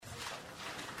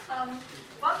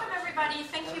Welcome everybody.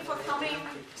 Thank you for coming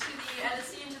to the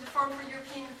LSE and to the Forum for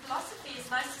European Philosophy. It's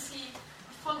nice to see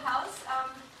a full house.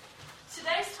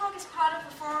 Today's talk is part of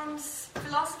the Forum's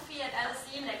Philosophy at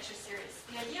LSE lecture series.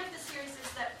 The idea of the series is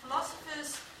that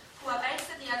philosophers who are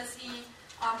based at the LSE,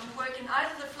 who work in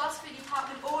either the philosophy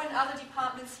department or in other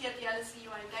departments here at the LSE who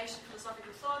are engaged in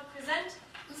philosophical thought, present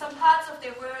some parts of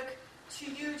their work to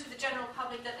you, to the general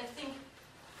public, that I think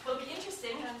will be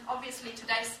interesting, and obviously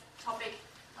today's topic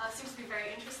seems to be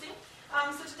very interesting.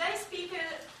 So today's speaker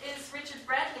is Richard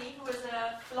Bradley, who is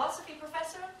a philosophy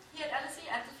professor here at LSE,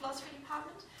 at the philosophy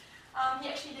department. He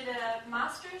actually did a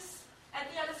master's at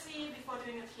the LSE before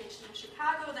doing a PhD in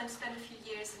Chicago, then spent a few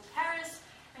years in Paris,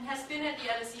 and has been at the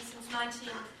LSE since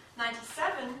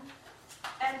 1997.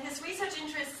 And his research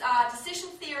interests are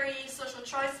decision theory, social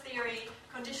choice theory,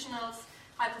 conditionals,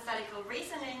 hypothetical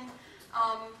reasoning.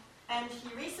 And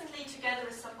he recently, together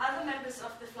with some other members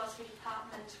of the philosophy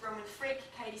department, Roman Frick,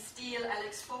 Katie Steele,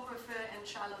 Alex Vorhoefer, and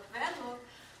Charlotte Werner,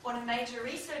 won a major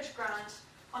research grant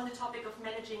on the topic of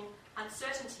managing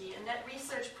uncertainty. And that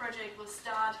research project will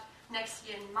start next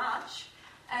year in March.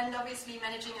 And obviously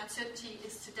managing uncertainty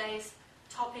is today's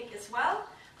topic as well,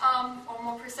 or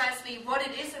more precisely what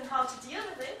it is and how to deal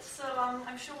with it. So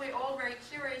I'm sure we're all very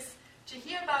curious to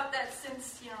hear about that,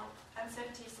 since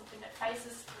uncertainty is something that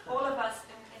faces all of us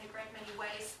in a great many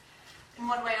ways, in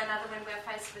one way or another, when we're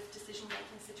faced with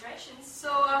decision-making situations.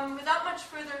 So without much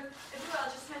further ado,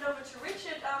 I'll just hand over to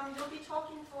Richard. You'll be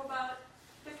talking for about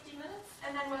 50 minutes,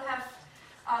 and then we'll have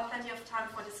plenty of time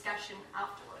for discussion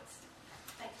afterwards.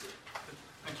 Thank you.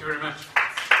 Thank you very much.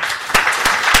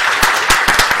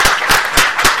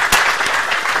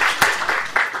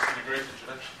 A great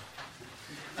introduction.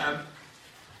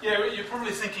 You're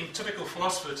probably thinking, typical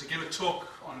philosopher, to give a talk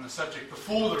on the subject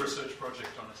before the research project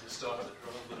on it has started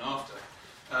rather than after.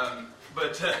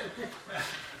 But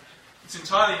it's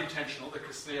entirely intentional,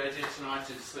 because the idea tonight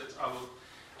is that I will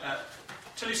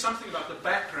tell you something about the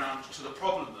background to the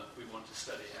problem that we want to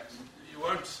study. And you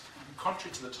won't,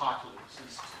 contrary to the title of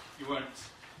this,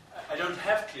 I don't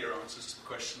have clear answers to the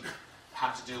question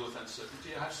how to deal with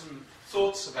uncertainty. I have some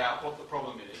thoughts about what the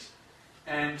problem is,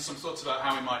 and some thoughts about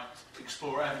how we might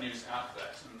explore avenues out of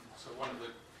that. And so one of the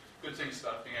good things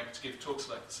about being able to give talks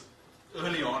like this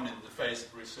early on in the phase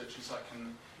of research is I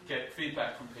can get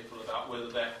feedback from people about whether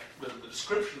the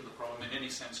description of the problem in any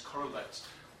sense correlates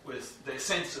with their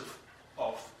sense of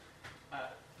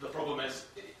the problem as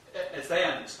they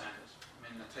understand it.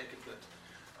 I mean, I take it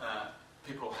that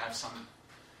people have some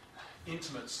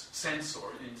intimate sense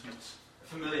or intimate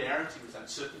familiarity with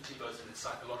uncertainty, both in its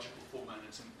psychological form and in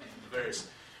the various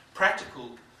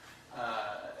practical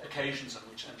occasions on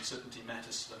which uncertainty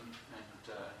matters to them,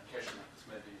 and occasion like this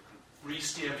maybe you can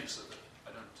re-steer me so that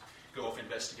I don't go off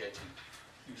investigating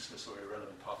useless or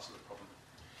irrelevant parts of the problem.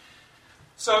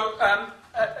 So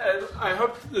I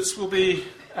hope this will be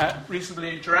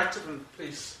reasonably interactive, and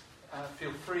please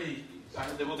feel free.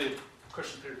 There will be a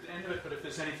question period at the end of it, but if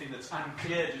there's anything that's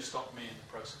unclear, do stop me in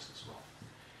the process as well.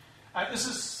 This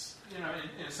is, in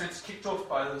a sense, kicked off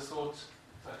by the thought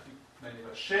that I think many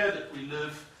of us share, that we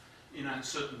live in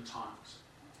uncertain times.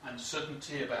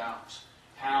 Uncertainty about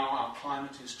how our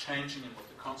climate is changing and what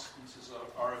the consequences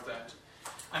are of that.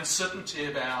 Uncertainty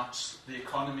about the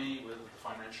economy, whether the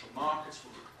financial markets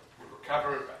will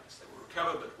recover, perhaps they will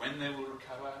recover, but when they will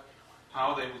recover,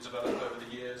 how they will develop over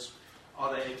the years, are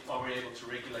we able to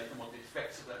regulate them, what the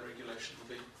effects of that regulation will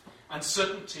be.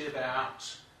 Uncertainty about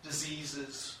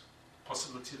diseases,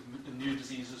 possibility of new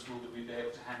diseases, will we be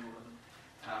able to handle them?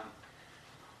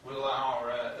 Will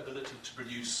our ability to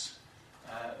produce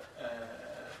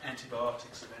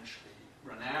antibiotics eventually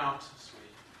run out as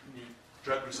new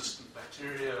drug-resistant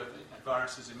bacteria and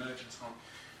viruses emerge and so on?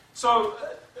 So,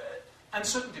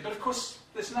 uncertainty. But of course,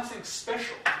 there's nothing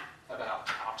special about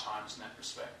our times in that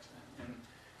respect. And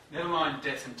never mind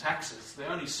death and taxes, the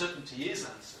only certainty is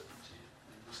uncertainty.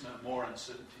 And there's no more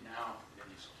uncertainty now in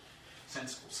any sort of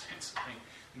sensible sense, I think,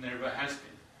 than there ever has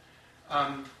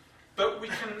been. But we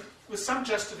can, with some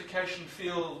justification,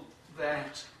 feel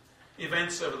that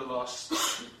events over the last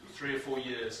 3 or 4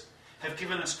 years have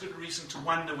given us good reason to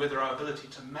wonder whether our ability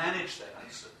to manage that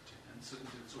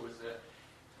uncertainty that's always there,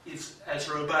 is as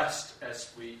robust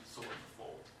as we thought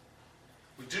before.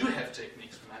 We do have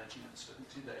techniques for managing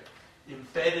uncertainty. They're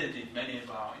embedded in many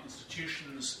of our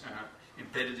institutions,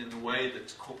 embedded in the way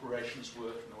that corporations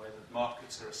work, in the way that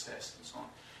markets are assessed, and so on.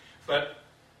 But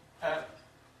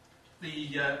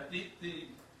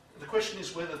the question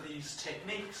is whether these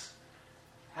techniques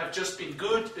have just been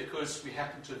good because we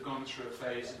happen to have gone through a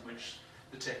phase in which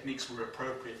the techniques were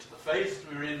appropriate to the phase that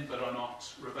we were in, but are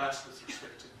not robust with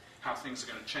respect to how things are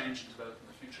going to change and develop in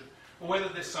the future, or whether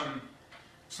there's some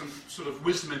sort of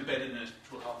wisdom embedded in it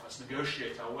which will help us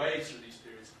negotiate our way through these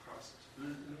periods of crisis.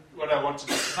 What I want to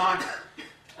do tonight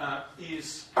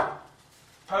is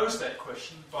pose that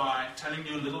question by telling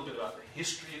you a little bit about the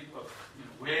history of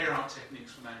where our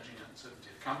techniques for managing uncertainty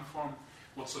have come from,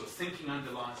 what sort of thinking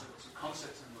underlies it, what sort of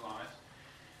concepts underlie it.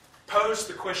 Pose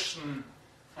the question,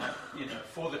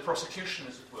 for the prosecution,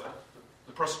 as it were,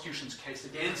 the prosecution's case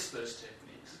against those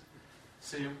techniques.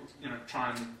 So, try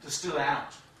and distill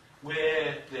out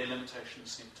where their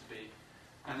limitations seem to be,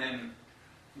 and then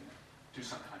do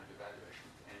some kind of evaluation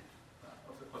at the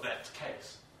end of that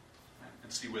case,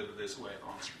 and see whether there's a way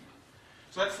of answering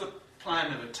it. So that's the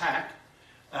plan of attack.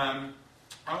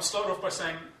 I'll start off by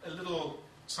saying a little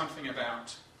something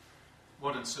about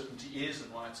what uncertainty is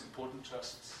and why it's important to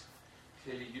us. It's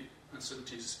clearly,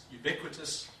 uncertainty is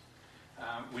ubiquitous.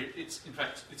 In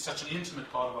fact, it's such an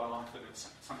intimate part of our life that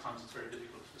sometimes it's very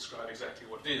difficult to describe exactly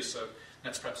what it is, so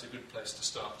that's perhaps a good place to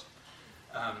start.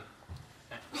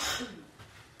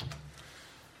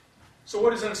 So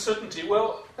what is uncertainty?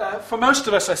 Well, for most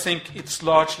of us, I think it's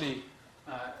largely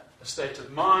a state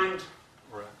of mind,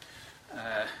 or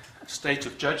a state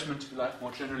of judgment, if you like,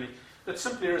 more generally, that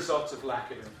simply results of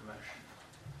lack of information.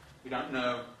 We don't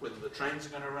know whether the trains are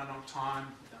going to run on time.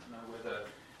 We don't know whether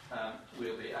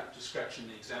we'll be up to scratch in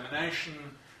the examination.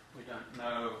 We don't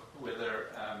know whether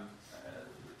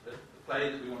the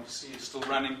play that we want to see is still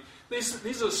running.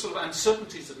 These are sort of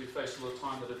uncertainties that we face all the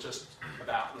time that are just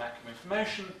about lack of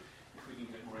information. If we can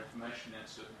get more information, the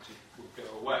uncertainty will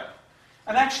go away.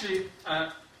 And actually,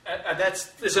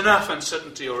 there's enough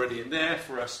uncertainty already in there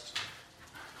for us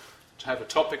to have a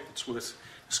topic that's worth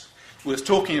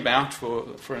talking about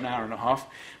for an hour and a half.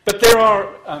 But there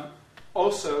are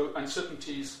also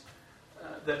uncertainties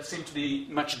that seem to be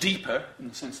much deeper, in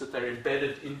the sense that they're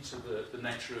embedded into the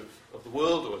nature of the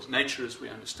world, or nature as we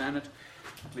understand it,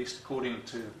 at least according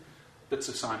to bits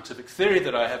of scientific theory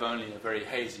that I have only a very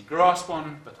hazy grasp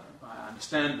on, but I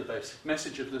understand the basic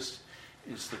message of this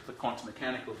is that the quantum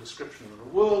mechanical description of the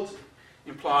world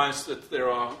implies that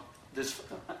there's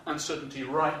uncertainty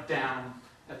right down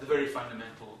at the very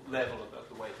fundamental level about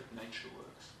the way that nature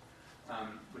works,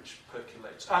 which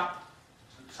percolates up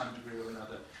to some degree or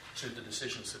another to the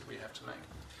decisions that we have to make.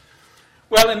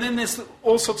 Well, and then there's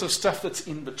all sorts of stuff that's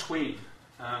in between,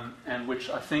 and which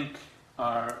I think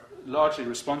are largely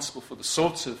responsible for the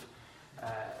sorts of,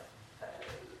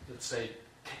 let's say,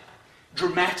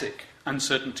 dramatic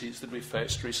uncertainties that we've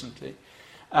faced recently.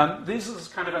 This is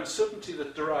kind of uncertainty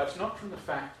that derives not from the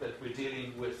fact that we're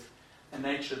dealing with a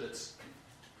nature that's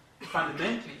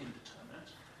fundamentally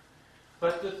indeterminate,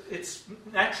 but that it's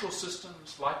natural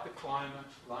systems like the climate,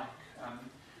 like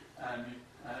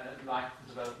the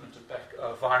development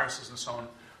of viruses and so on,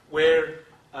 where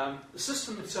the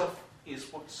system itself is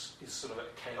sort of a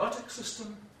chaotic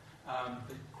system.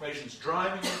 The equations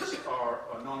driving it are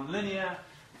non-linear,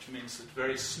 which means that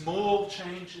very small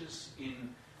changes in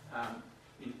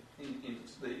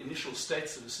the initial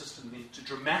states of the system lead to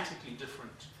dramatically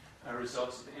different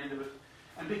results at the end of it.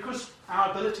 And because our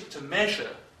ability to measure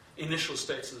initial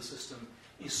states of the system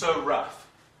is so rough,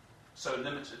 so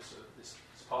limited, so this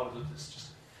part of it is just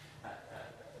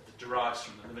that derives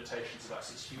from the limitations of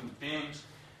us as human beings,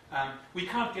 we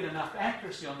can't get enough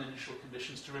accuracy on the initial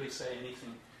conditions to really say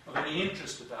anything of any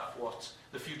interest about what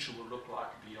the future will look like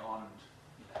beyond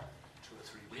 2 or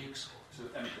 3 weeks, or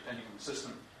depending on the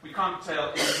system. We can't tell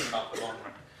anything about the long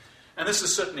run. And this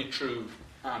is certainly true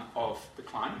of the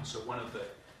climate. So one of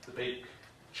the big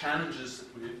challenges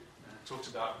that we talked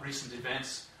about, recent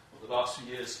events of the last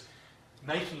few years,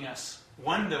 making us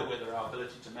wonder whether our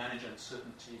ability to manage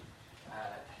uncertainty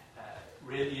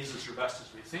really is as robust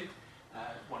as we think.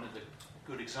 One of the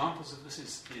good examples of this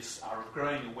is our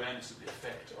growing awareness of the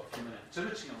effect of human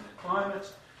activity on the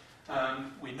climate.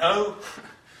 We know,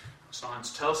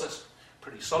 science tells us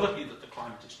pretty solidly, that the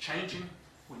climate is changing.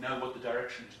 We know what the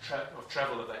direction of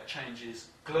travel of that change is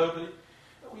globally.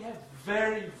 But we have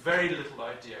very, very little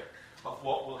idea of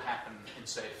what will happen in,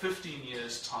 say, 15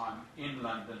 years' time in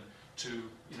London to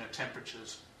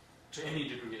temperatures to any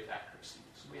degree of accuracy.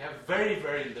 So we have very,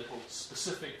 very little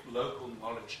specific local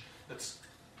knowledge that's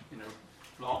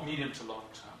medium to long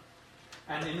term.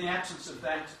 And in the absence of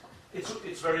that,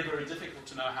 it's very, very difficult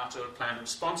to know how to plan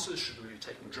responses. Should we be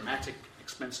taking dramatic,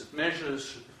 expensive measures?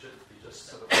 Should we be just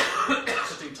sort of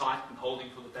sitting tight and holding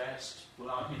for the best? Will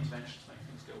our interventions make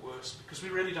things go worse? Because we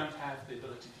really don't have the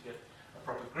ability to get a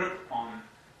proper grip on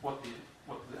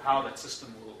how that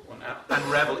system will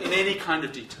unravel in any kind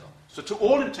of detail. So to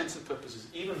all intents and purposes,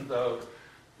 even though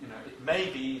it may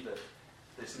be that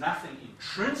there's nothing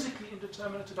intrinsically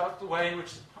indeterminate about the way in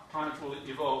which the climate will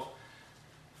evolve.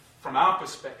 From our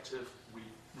perspective, we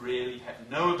really have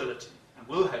no ability, and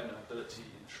will have no ability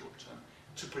in the short term,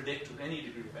 to predict with any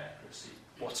degree of accuracy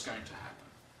what's going to happen.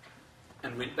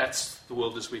 And that's the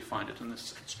world as we find it. And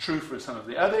it's true for some of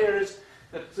the other areas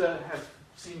that have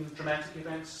seen dramatic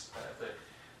events.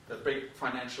 The big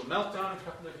financial meltdown a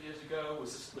couple of years ago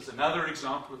was another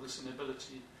example of this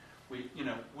inability.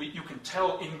 You can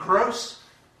tell in gross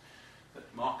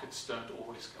that markets don't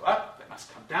always go up. They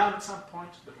must come down at some point,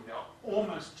 but we are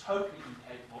almost totally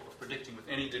incapable of predicting with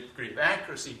any degree of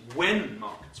accuracy when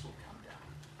markets will come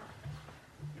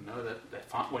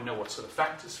down. We know what sort of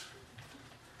factors.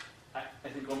 I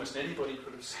think almost anybody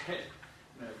could have said,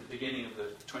 at the beginning of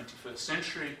the 21st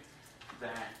century,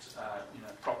 that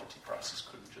property prices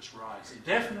couldn't just rise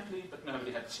indefinitely, but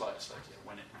nobody had the slightest idea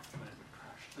when it would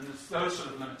crash. And it's those sort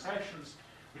of limitations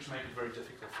which make it very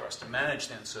difficult for us to manage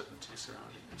the uncertainty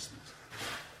surrounding these things.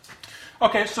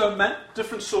 Okay, so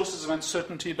different sources of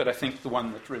uncertainty, but I think the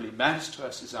one that really matters to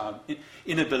us is our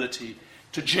inability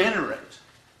to generate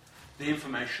the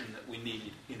information that we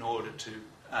need in order to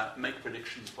make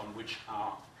predictions upon which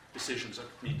our decisions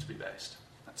need to be based.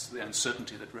 That's the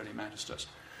uncertainty that really matters to us.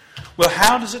 Well,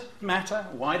 how does it matter?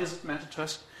 Why does it matter to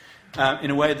us?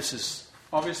 In a way, this is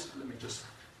obvious, but let me just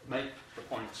make the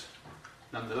point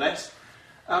nonetheless.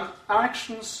 Our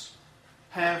actions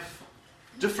have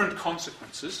different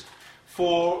consequences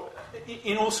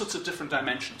in all sorts of different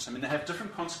dimensions. I mean, they have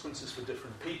different consequences for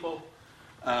different people.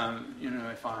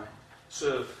 If I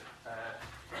serve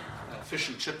fish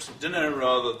and chips at dinner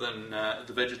rather than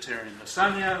the vegetarian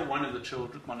lasagna, one of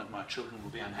my children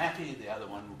will be unhappy, the other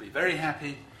one will be very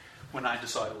happy. When I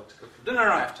decide what to cook for dinner,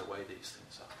 I have to weigh these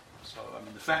things up. So,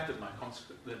 the fact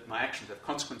that my actions have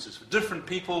consequences for different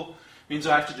people means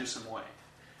I have to do some weighing.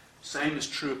 Same is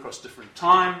true across different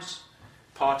times.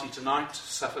 Party tonight,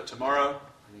 suffer tomorrow.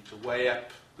 I need to weigh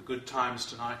up the good times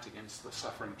tonight against the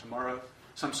suffering tomorrow.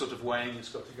 Some sort of weighing has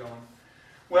got to go on.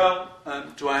 Well,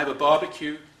 do I have a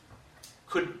barbecue?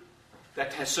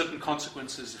 That has certain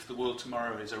consequences if the world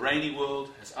tomorrow is a rainy world,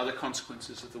 has other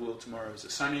consequences if the world tomorrow is a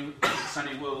sunny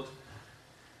world.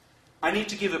 I need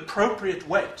to give appropriate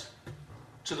weight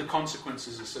to the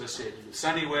consequences associated with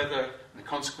sunny weather and the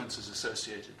consequences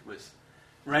associated with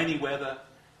rainy weather,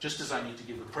 just as I need to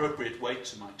give appropriate weight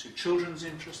to my two children's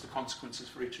interests, the consequences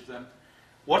for each of them.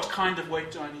 What kind of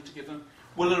weight do I need to give them?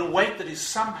 Well, a weight that is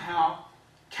somehow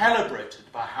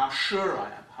calibrated by how sure I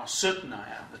am, how certain I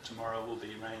am that tomorrow will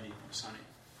be rainy or sunny.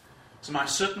 So my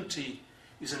certainty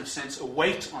is, in a sense, a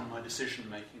weight on my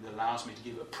decision-making that allows me to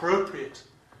give appropriate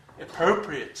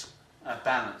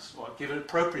balance, or give an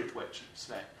appropriate weight, should I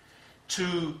say,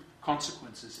 to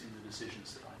consequences in the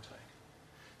decisions that I take.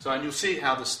 So, and you'll see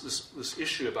how this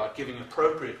issue about giving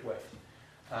appropriate weight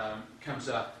comes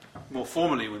up more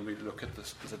formally when we look at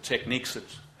the techniques that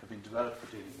have been developed for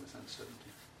dealing with uncertainty.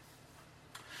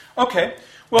 Okay,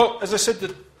 well, as I said,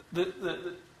 the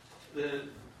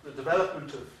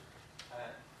development of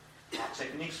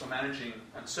techniques for managing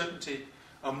uncertainty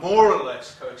are more or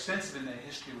less coextensive in their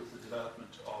history with the development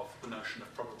of the notion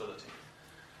of probability.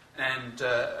 And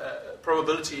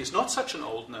probability is not such an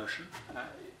old notion.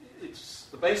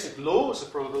 The basic laws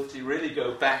of probability really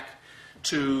go back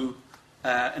to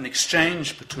an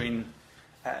exchange between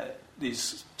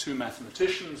these two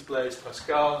mathematicians, Blaise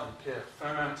Pascal and Pierre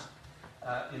Fermat,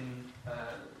 in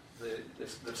the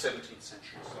 17th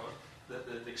century. So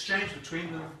the exchange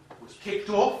between them was kicked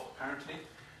off, apparently,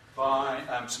 by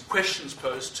some questions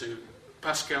posed to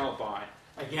Pascal by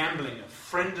a gambling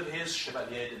friend of his,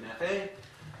 Chevalier de Marais,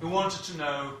 who wanted to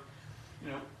know,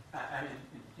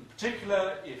 in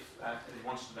particular, if he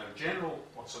wanted to know in general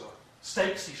what sort of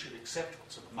stakes he should accept,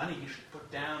 what sort of money he should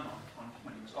put down on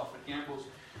when he was offered gambles,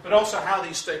 but also how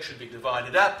these stakes should be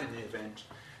divided up in the event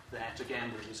that a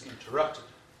gamble is interrupted,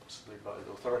 possibly by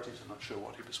the authorities. I'm not sure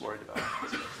what he was worried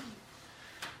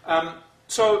about.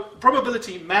 So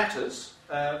probability matters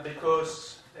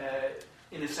because,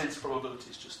 in a sense, probability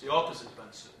is just the opposite of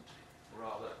uncertainty.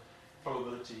 Rather,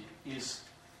 probability is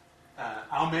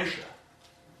our measure,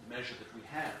 the measure that we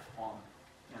have on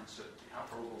uncertainty. How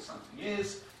probable something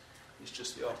is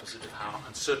just the opposite of how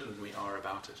uncertain we are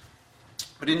about it.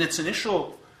 But in its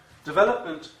initial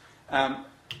development,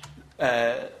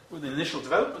 with the initial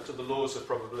development of the laws of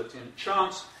probability and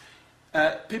chance,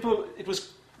 it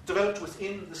was developed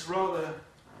within this rather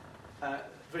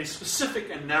very specific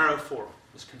and narrow forum,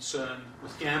 this concern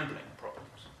with gambling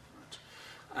problems,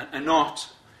 right? and not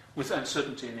with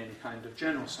uncertainty in any kind of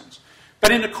general sense.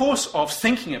 But in the course of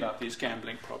thinking about these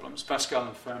gambling problems, Pascal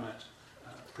and Fermat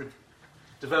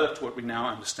developed what we now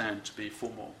understand to be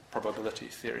formal probability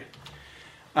theory.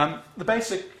 The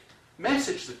basic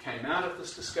message that came out of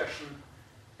this discussion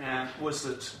was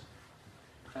that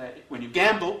when you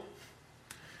gamble,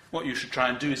 what you should try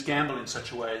and do is gamble in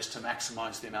such a way as to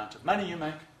maximize the amount of money you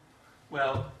make.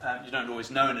 Well, you don't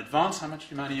always know in advance how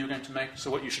much money you're going to make,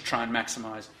 so what you should try and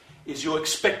maximize is your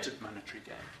expected monetary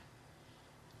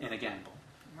gain in a gamble.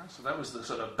 Right? So that was the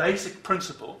sort of basic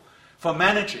principle for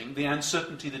managing the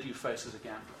uncertainty that you face as a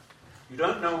gambler. You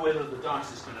don't know whether the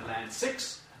dice is going to land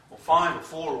 6 or 5 or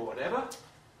 4 or whatever.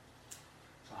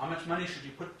 So how much money should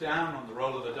you put down on the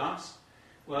roll of the dice?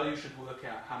 Well, you should work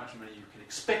out how much money you can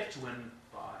expect to win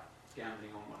by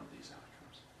gambling on one of these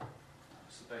outcomes.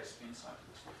 That's the basic insight of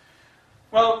this.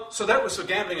 Well, so that was for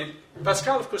gambling. And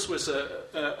Pascal, of course, was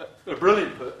a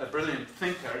brilliant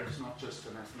thinker. He was not just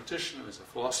a mathematician, he was a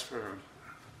philosopher,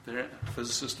 a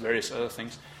physicist, various other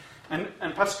things.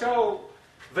 And Pascal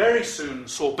very soon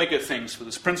saw bigger things for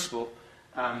this principle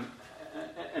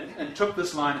and took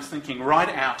this line of thinking right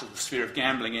out of the sphere of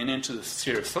gambling and into the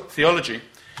sphere of theology.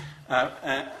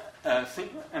 And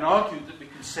argued that we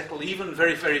can settle even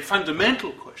very, very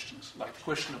fundamental questions, like the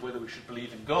question of whether we should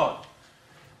believe in God,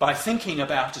 by thinking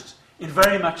about it in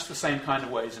very much the same kind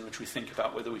of ways in which we think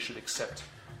about whether we should accept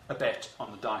a bet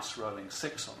on the dice rolling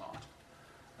 6 or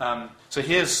not. So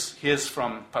here's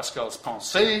from Pascal's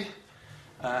Pensées.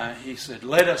 He said,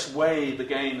 "Let us weigh the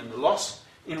gain and the loss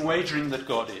in wagering that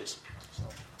God is." So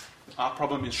our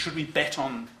problem is, should we bet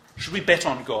on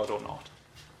God or not?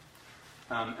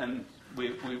 And we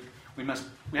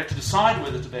have to decide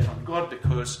whether to bet on God,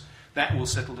 because that will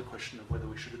settle the question of whether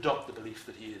we should adopt the belief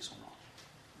that He is or not.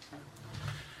 Okay.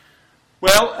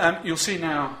 Well, you'll see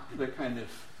now the kind of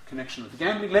connection with the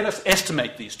gambling. Let us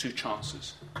estimate these two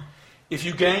chances. If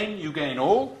you gain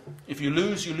all. If you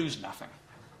lose nothing.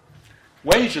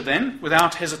 Wager then,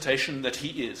 without hesitation, that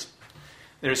He is.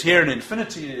 There is here an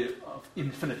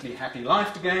infinitely happy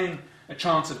life to gain, a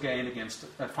chance of gain against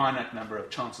a finite number of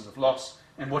chances of loss,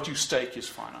 and what you stake is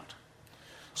finite.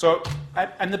 So,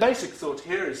 and the basic thought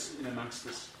here is, in amongst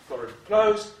this florid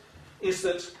prose, is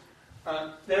that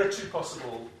there are two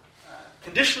possible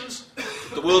conditions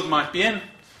that the world might be in.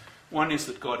 One is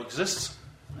that God exists,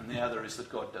 and the other is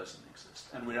that God doesn't exist,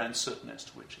 and we're uncertain as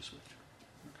to which is which.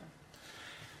 Okay.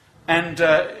 And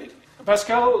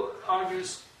Pascal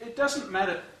argues it doesn't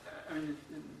matter, in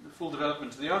the full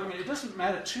development of the argument, it doesn't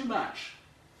matter too much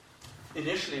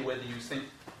initially whether you think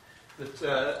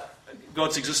that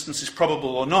God's existence is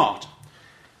probable or not.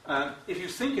 If you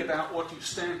think about what you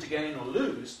stand to gain or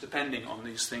lose, depending on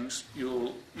these things,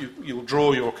 you'll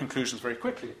draw your conclusions very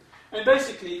quickly. And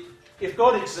basically, if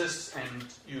God exists and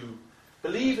you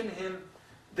believe in Him,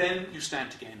 then you stand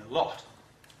to gain a lot.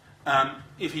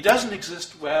 If He doesn't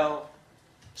exist, well,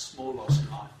 small loss in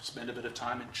life. Spend a bit of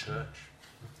time in church.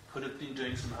 Could have been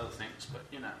doing some other things, but,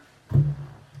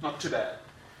 not too bad.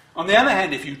 On the other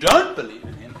hand, if you don't believe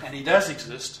in Him and He does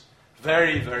exist,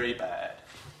 very, very bad.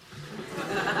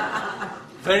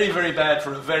 Very, very bad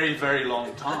for a very, very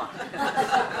long time.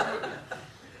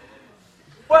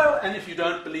 Well, and if you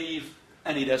don't believe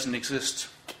and He doesn't exist,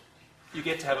 you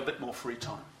get to have a bit more free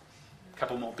time. A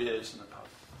couple more beers in the pub.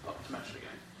 Not too much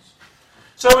again.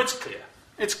 So it's clear.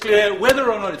 It's clear whether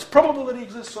or not it's probable that He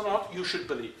exists or not, you should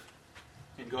believe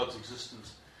in God's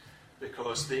existence.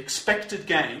 Because the expected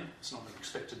gain, it's not an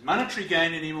expected monetary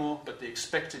gain anymore, but the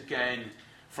expected gain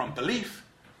from belief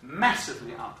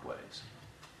massively outweighs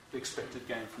the expected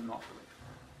gain from not belief.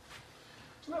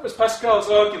 So that was Pascal's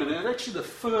argument, and it's actually the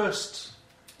first,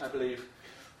 I believe,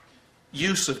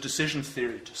 use of decision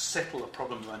theory to settle a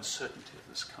problem of uncertainty of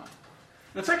this kind.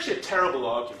 And it's actually a terrible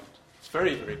argument. It's a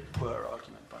very, very poor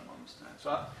argument by modern standards.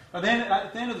 So at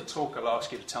the end of the talk, I'll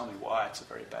ask you to tell me why it's a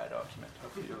very bad argument.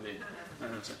 Hopefully you'll leave.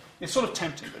 It's sort of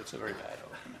tempting, but it's a very bad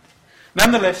argument.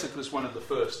 Nonetheless, it was one of the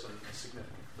first and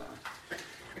significant for that.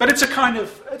 But it's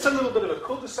a little bit of a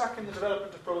cul-de-sac in the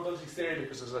development of probability theory,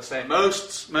 because, as I say,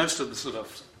 most of the sort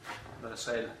of, let's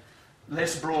say,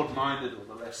 less broad-minded or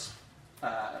the less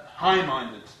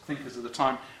high-minded thinkers of the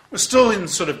time were still in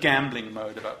sort of gambling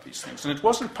mode about these things. And it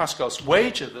wasn't Pascal's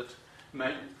wager that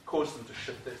caused them to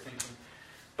shift their thinking,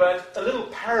 but a little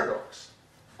paradox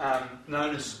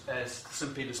known as the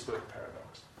St. Petersburg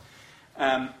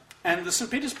paradox. And the St.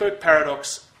 Petersburg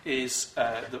paradox is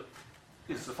the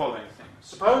following thing.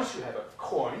 Suppose you have a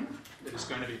coin that is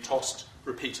going to be tossed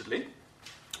repeatedly,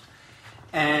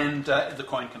 and the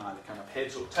coin can either come up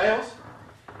heads or tails,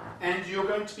 and you're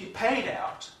going to be paid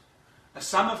out a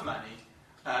sum of money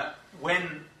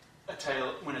when a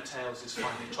tails is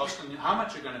finally tossed, and how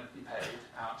much you're going to be paid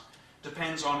out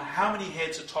depends on how many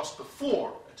heads are tossed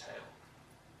before a tail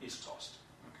is tossed.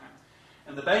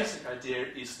 And the basic idea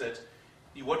is that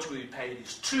what you will be paid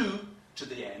is 2 to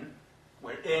the n,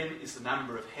 where n is the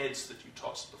number of heads that you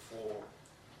toss before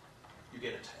you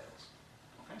get a tails.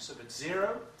 Okay, so if it's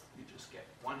 0, you just get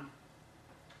 $1,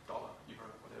 euro,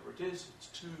 whatever it is. It's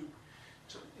 2.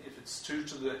 So if it's 2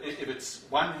 to the, if it's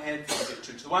 1 head, you get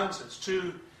 2 to the 1, so it's 2.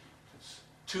 If it's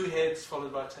 2 heads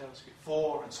followed by tails, you get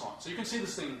 4, and so on. So you can see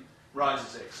this thing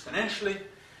rises exponentially.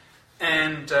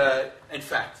 And in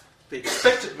fact, the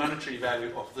expected monetary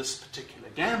value of this particular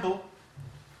gamble,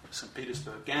 St.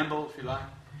 Petersburg gamble, if you like,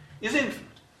 is infinite.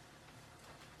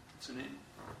 It's an n.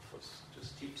 It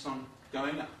just keeps on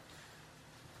going up.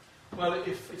 Well,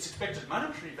 if its expected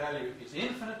monetary value is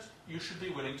infinite, you should be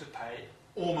willing to pay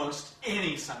almost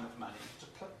any sum of money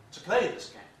to play this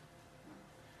game.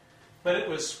 But it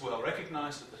was well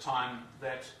recognized at the time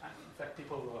that, in fact,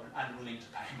 people were unwilling to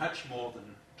pay much more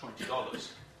than $20, 20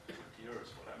 euros,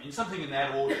 what I mean, something in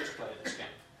that order to play this game,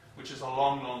 which is a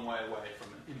long, long way away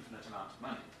from an infinite amount of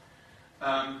money.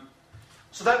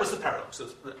 So that was the paradox.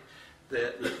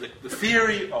 The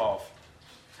theory of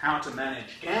how to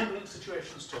manage gambling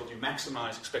situations told you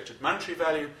maximize expected monetary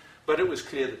value, but it was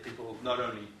clear that people not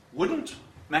only wouldn't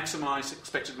maximize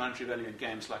expected monetary value in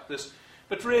games like this,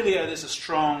 but really there's a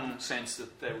strong sense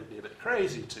that they would be a bit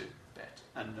crazy to bet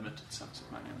unlimited sums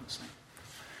of money on this thing.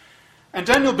 And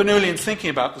Daniel Bernoulli, in thinking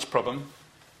about this problem,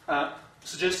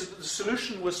 suggested that the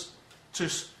solution was to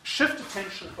shift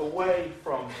attention away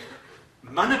from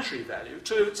monetary value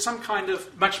to some kind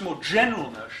of much more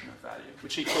general notion of value,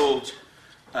 which he called,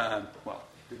 he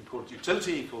didn't call it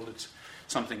utility, he called it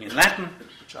something in Latin,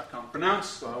 which I can't pronounce,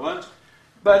 so I won't,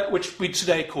 but which we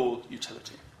today call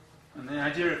utility. And the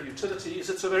idea of utility is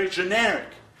it's a very generic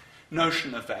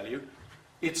notion of value.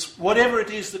 It's whatever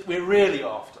it is that we're really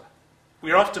after.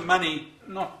 We're after money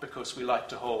not because we like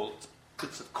to hold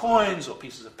bits of coins or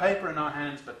pieces of paper in our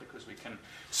hands, but because we can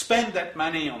spend that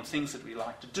money on things that we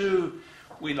like to do.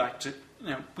 We like to,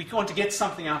 we want to get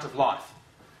something out of life.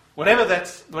 Whatever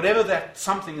that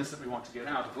something is that we want to get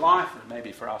out of life, and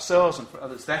maybe for ourselves and for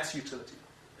others, that's utility.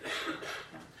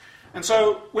 And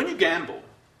so when you gamble,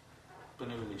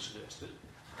 Bernoulli suggested,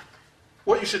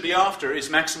 what you should be after is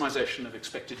maximization of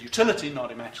expected utility,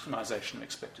 not a maximization of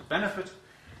expected benefit.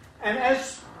 And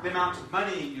as the amount of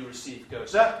money you receive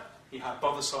goes up, he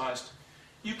hypothesized,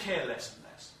 you care less and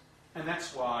less. And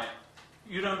that's why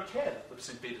you don't care that the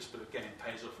St. Petersburg game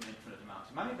pays off an infinite amount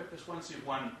of money, because once you've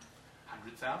won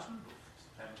 100,000, or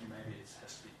maybe it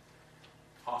has to be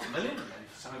 500,000, maybe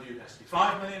for some of you it has to be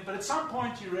 5 million, but at some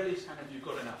point you really you've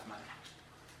got enough money.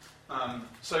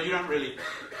 So you don't really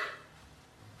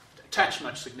attach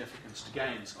much significance to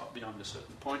gains beyond a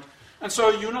certain point, and so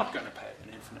you're not going to pay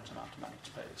an infinite amount of money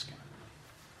to play this game.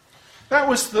 That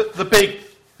was the big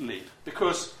leap,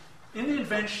 because in the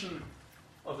invention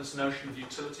of this notion of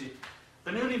utility,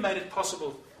 Bernoulli made it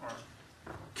possible, or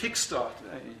kickstart,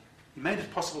 he made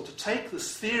it possible to take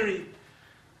this theory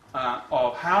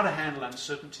of how to handle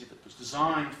uncertainty that was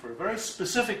designed for a very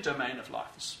specific domain of life,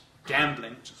 this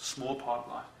gambling, which is a small part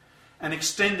of life, and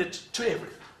extend it to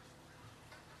everything.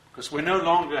 Because we no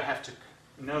longer have to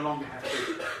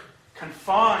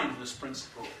confine this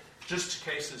principle just to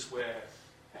cases where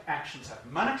actions have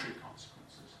monetary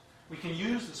consequences. We can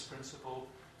use this principle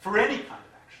for any kind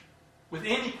of action, with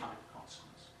any kind of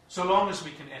consequence, so long as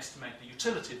we can estimate the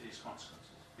utility of these consequences.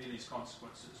 Be these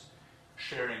consequences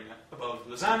sharing a bowl of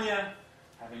lasagna,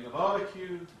 having a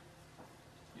barbecue,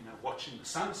 watching the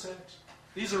sunset.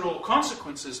 These are all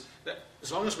consequences that,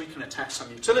 as long as we can attach some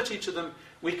utility to them,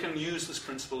 we can use this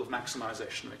principle of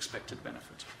maximization of expected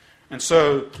benefit. And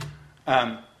so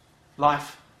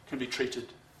life can be treated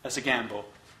as a gamble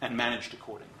and managed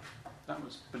accordingly. That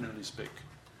was Bernoulli's big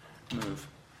move.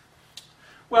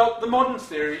 Well, the modern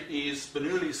theory is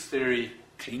Bernoulli's theory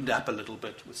cleaned up a little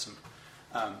bit with some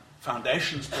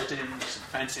foundations put in, some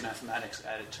fancy mathematics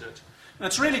added to it. And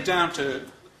it's really down to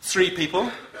 3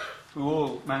 people who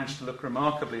all managed to look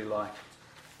remarkably like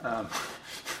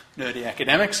nerdy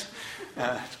academics,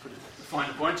 to put a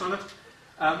finer point on it,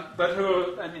 but who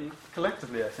are,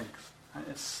 collectively, I think,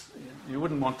 you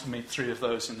wouldn't want to meet 3 of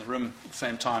those in the room at the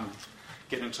same time and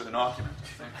get into an argument,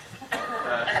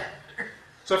 I think.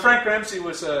 So Frank Ramsey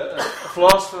was a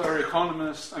philosopher,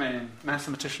 economist,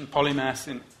 mathematician, polymath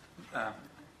in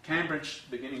Cambridge,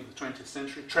 beginning of the 20th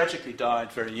century. Tragically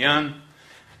died very young,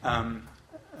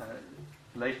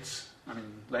 late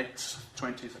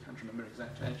 20s, I can't remember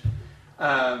exact age.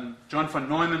 John von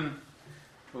Neumann,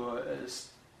 who is,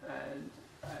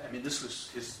 this was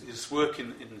his work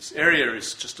in this area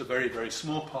is just a very, very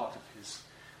small part of his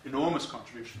enormous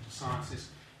contribution to science.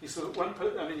 He's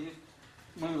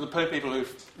one of the people who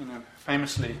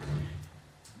famously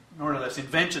more or less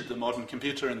invented the modern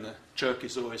computer, and the joke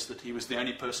is always that he was the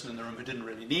only person in the room who didn't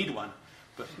really need one,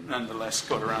 but nonetheless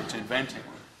got around to inventing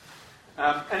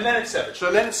one. And Leonard Savage.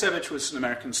 So Leonard Savage was an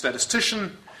American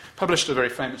statistician, published a very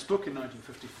famous book in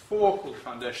 1954 called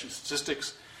Foundation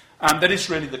Statistics, that is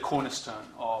really the cornerstone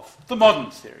of the modern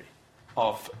theory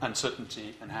of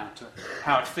uncertainty and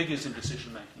how it figures in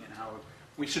decision-making and how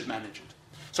we should manage it.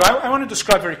 So I want to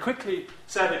describe very quickly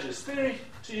Savage's theory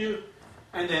to you,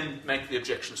 and then make the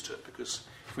objections to it, because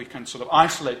if we can sort of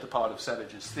isolate the part of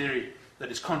Savage's theory that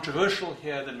is controversial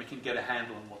here, then we can get a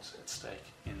handle on what's at stake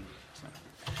in it.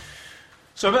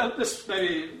 So this may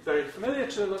be very familiar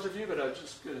to a lot of you, but I'll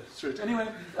just go through it anyway.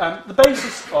 The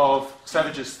basis of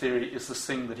Savage's theory is this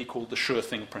thing that he called the sure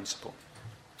thing principle.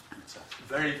 And it's a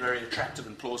very, very attractive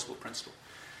and plausible principle.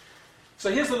 So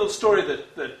here's a little story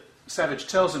that Savage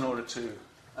tells in order to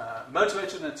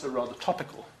motivate it, and it's a rather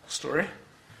topical story,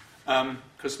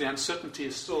 because the uncertainty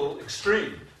is still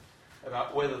extreme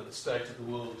about whether the state of the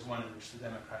world is one in which the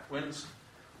Democrat wins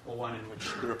or one in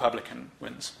which the Republican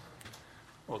wins,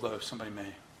 although somebody may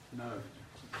know.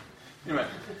 Anyway,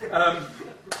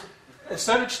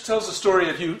 Savage tells the story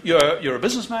of you're a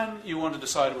businessman, you want to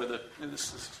decide whether, and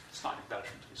this is a slight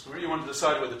embellishment to the story, you want to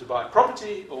decide whether to buy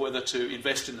property or whether to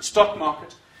invest in the stock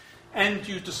market, and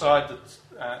you decide that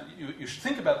you should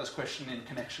think about this question in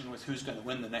connection with who's going to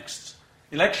win the next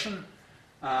election,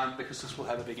 because this will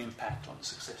have a big impact on the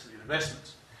success of your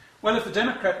investments. Well, if the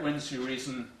Democrat wins, you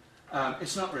reason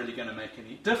it's not really going to make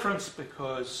any difference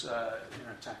because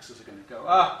taxes are going to go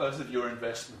up, both of your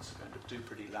investments are going to do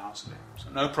pretty lousily. So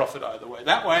no profit either way.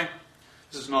 That way,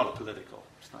 this is not a political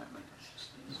statement.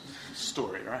 It's a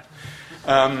story, right?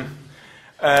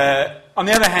 On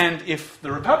the other hand, if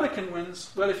the Republican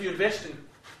wins, well, if you invest in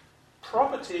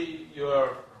property,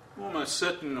 you're almost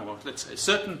certain, or let's say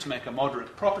certain, to make a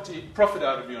moderate profit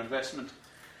out of your investment.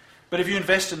 But if you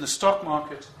invest in the stock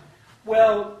market,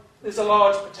 well, there's a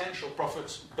large potential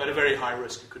profit, but a very high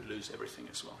risk you could lose everything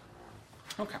as well.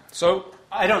 Okay, so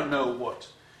I don't know what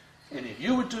any of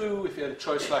you would do if you had a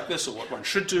choice like this, or what one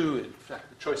should do. In fact,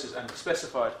 the choice is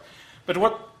unspecified. But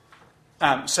what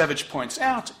Savage points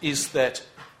out is that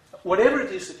whatever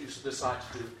it is that you decide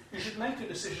to do, you should make a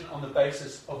decision on the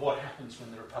basis of what happens when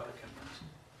the Republican wins.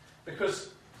 Because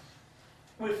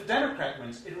if the Democrat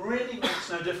wins, it really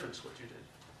makes no difference what you did.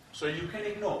 So you can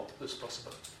ignore this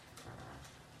possibility.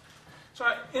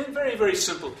 So in very, very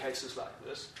simple cases like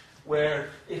this, where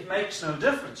it makes no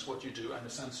difference what you do under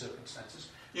some circumstances,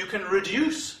 you can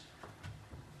reduce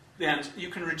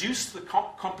the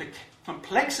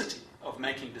complexity of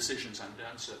making decisions under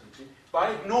uncertainty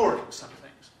by ignoring some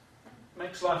things. It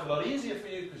makes life a lot easier for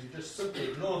you because you just simply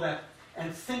ignore that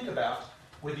and think about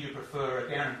whether you prefer a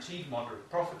guaranteed moderate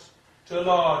profit to a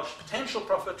large potential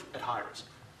profit at high risk.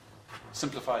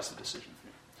 Simplifies the decision for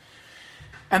you.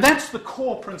 And that's the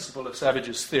core principle of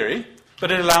Savage's theory, but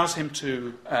it allows him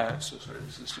to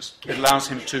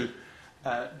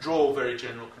draw very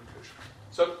general conclusions.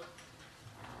 So,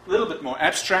 a little bit more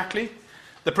abstractly,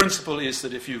 the principle is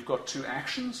that if you've got two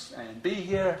actions, A and B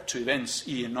here, two events,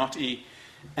 E and not E,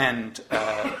 and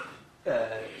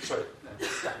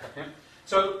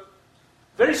so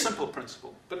very simple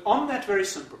principle, but on that very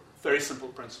simple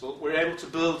principle, we're able to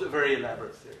build a very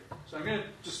elaborate theory. So I'm going to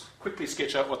just quickly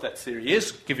sketch out what that theory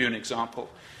is, give you an example,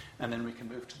 and then we can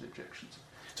move to the objections.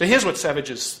 So here's what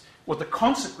the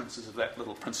consequences of that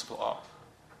little principle are.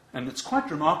 And it's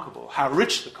quite remarkable how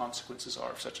rich the consequences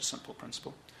are of such a simple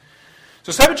principle.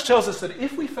 So Savage tells us that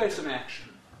if we face an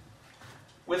action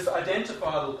with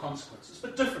identifiable consequences,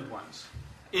 but different ones,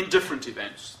 in different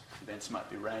events might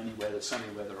be rainy weather, sunny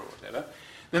weather, or whatever,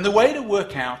 then the way to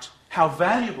work out how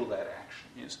valuable that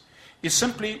action is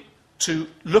simply to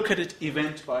look at it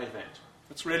event by event.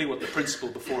 That's really what the principle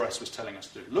before us was telling us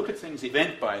to do. Look at things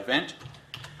event by event,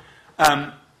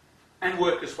 and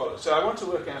work as follows. So I want to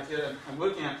work out here, I'm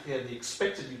working out here the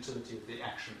expected utility of the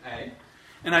action A,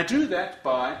 and I do that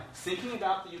by thinking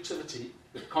about the utility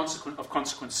of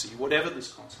consequence C, whatever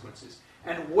this consequence is,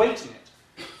 and weighting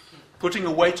it, putting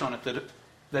a weight on it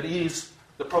that is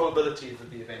the probability that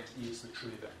the event E is the true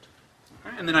event.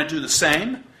 Okay? And then I do the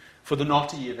same for the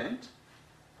not E event.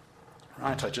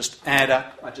 Right? I just add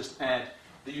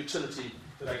the utility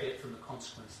that I get from the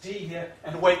consequence D here,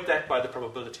 and weight that by the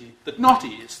probability that not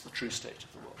E is the true state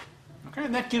of the world. Okay?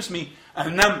 And that gives me a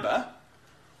number,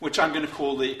 which I'm going to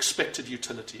call the expected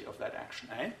utility of that action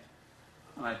A.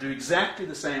 And I do exactly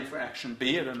the same for action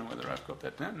B. I don't know whether I've got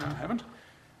that down. No, I haven't.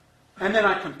 And then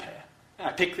I compare.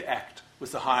 I pick the act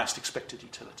with the highest expected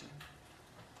utility.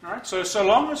 All right? So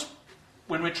long as,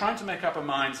 when we're trying to make up our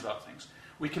minds about things,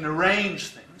 we can arrange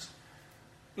things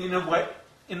in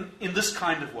in this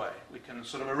kind of way. We can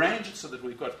sort of arrange it so that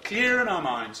we've got clear in our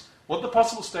minds what the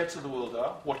possible states of the world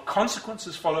are, what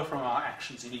consequences follow from our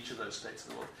actions in each of those states of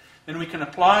the world. Then we can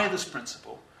apply this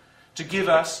principle to give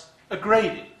us a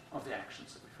grading of the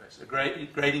actions that we face, a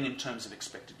grading in terms of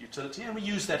expected utility, and we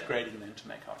use that grading then to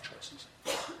make our choices.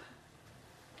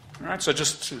 All right, so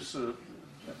just to sort of,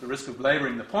 at the risk of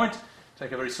belabouring the point,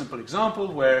 take a very simple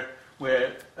example where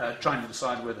we're trying to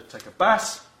decide whether to take a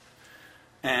bus,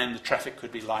 and the traffic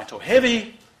could be light or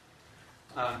heavy.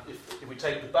 If we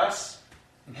take the bus,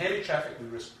 in heavy traffic we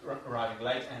risk arriving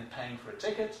late and paying for a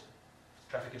ticket. If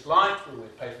traffic is light, we'll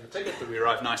pay for the ticket, but we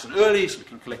arrive nice and early so we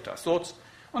can collect our thoughts.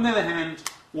 On the other hand,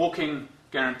 walking,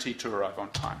 guaranteed to arrive on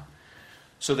time.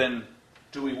 So then,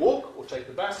 do we walk or take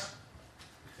the bus?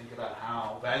 We think about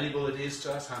how valuable it is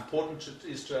to us, how important it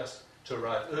is to us to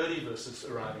arrive early versus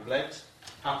arriving late,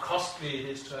 how costly it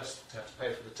is to us to have to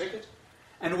pay for the ticket.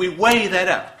 And we weigh that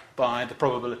up by the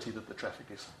probability that the traffic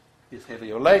is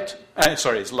heavy or late.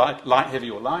 Is light,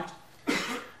 heavy or light.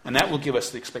 And that will give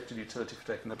us the expected utility for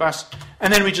taking the bus.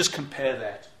 And then we just compare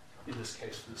that, in this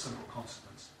case, to the simple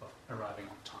consequence of arriving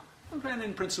on time. And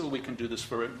in principle, we can do this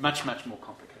for much, much more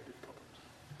complicated problems.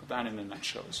 But that, in a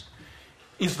nutshell,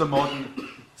 is the modern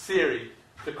theory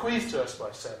bequeathed to us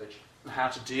by Savage on how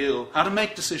to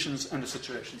make decisions under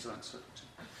situations of uncertainty.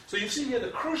 So you see here the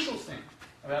crucial thing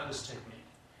about this technique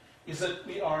is that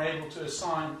we are able to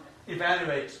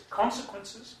evaluate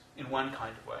consequences in one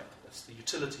kind of way, that's the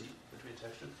utility that we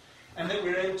attach to it, and that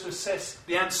we're able to assess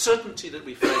the uncertainty that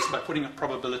we face by putting a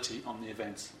probability on the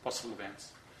events, possible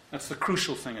events. That's the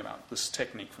crucial thing about this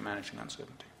technique for managing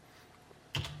uncertainty.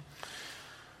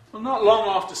 Well, not long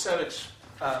after Savage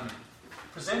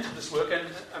presented this work, and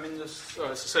I mean, as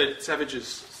I said,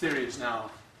 Savage's theory is now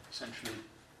essentially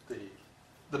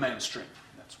the mainstream.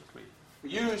 That's what we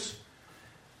use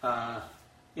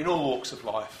in all walks of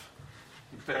life,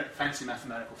 in fancy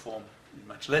mathematical form, in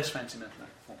much less fancy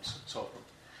mathematical forms, solve them.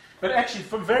 But actually,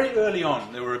 from very early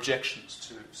on, there were objections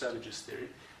to Savage's theory.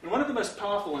 And one of the most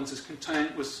powerful ones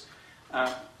was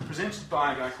presented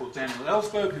by a guy called Daniel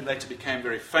Ellsberg, who later became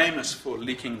very famous for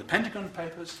leaking the Pentagon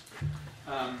Papers.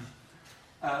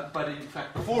 But in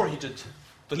fact, before he did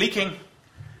the leaking,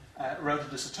 wrote a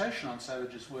dissertation on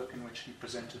Savage's work in which he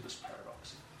presented this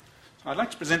paradox. So I'd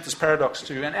like to present this paradox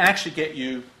to you and actually get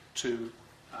you to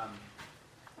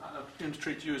I'm going to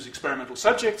treat you as experimental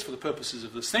subjects for the purposes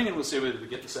of this thing, and we'll see whether we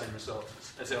get the same result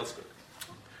as Ellsberg.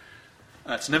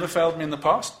 It's never failed me in the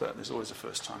past, but there's always a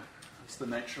first time. That's the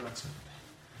nature of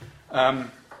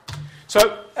uncertainty.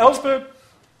 So Ellsberg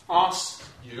asks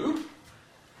you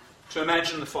to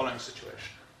imagine the following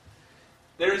situation.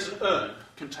 There is an urn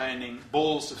containing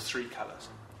balls of 3 colours,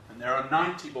 and there are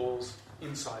 90 balls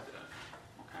inside the urn.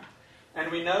 Okay?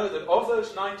 And we know that of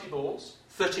those 90 balls,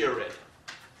 30 are red.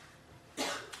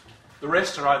 The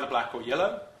rest are either black or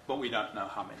yellow, but we don't know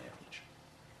how many of each.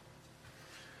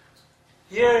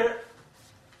 Here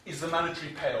is the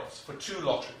monetary payoffs for 2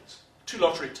 lottery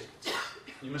tickets.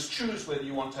 You must choose whether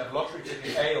you want to have lottery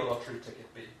ticket A or lottery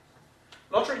ticket B.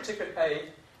 Lottery ticket A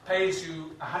pays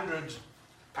you £100,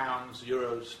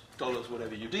 euros, dollars,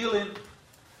 whatever you deal in,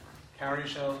 cowrie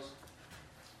shells,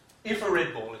 if a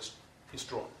red ball is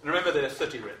drawn. And remember, there are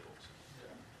 30 red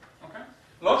balls. Okay?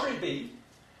 Lottery B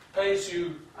pays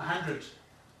you £100,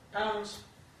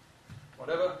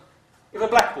 whatever, if a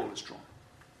black ball is drawn.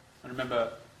 And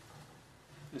remember,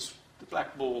 the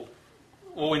black ball,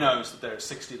 all we know is that there are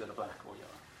 60 that are black or yellow.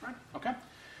 Right? Okay?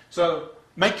 So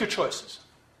make your choices.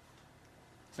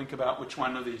 Think about which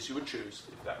one of these you would choose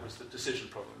if that was the decision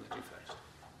problem that you faced.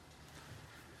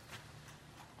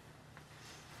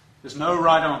 There's no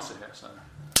right answer here, so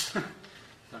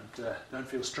don't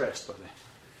feel stressed by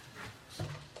that.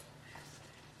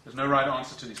 There's no right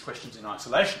answer to these questions in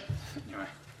isolation. Anyway.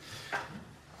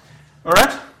 All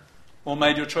right? All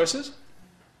made your choices?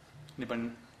 Anybody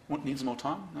needs more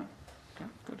time? No? Okay,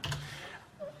 good.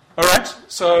 All right,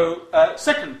 so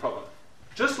second problem.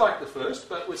 Just like the first,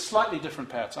 but with slightly different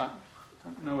payouts. I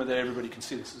don't know whether everybody can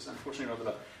see this. It's unfortunately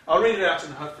rather low. I'll read it out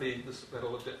and hopefully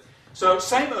that'll look good. So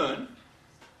same urn.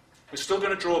 We're still going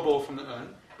to draw a ball from the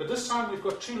urn, but this time we've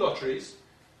got 2 lotteries,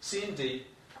 C and D,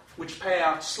 which pay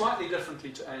out slightly differently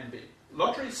to A and B.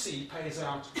 Lottery C pays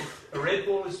out if a red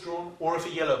ball is drawn or if a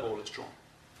yellow ball is drawn.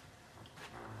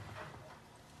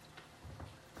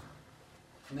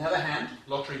 On the other hand,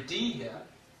 lottery D here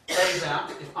pays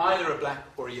out if either a black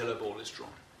or a yellow ball is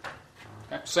drawn.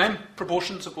 Okay? Same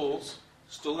proportions of balls,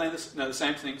 still know the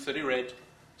same thing, 30 red,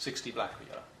 60 black or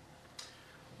yellow.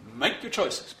 Make your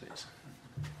choices, please.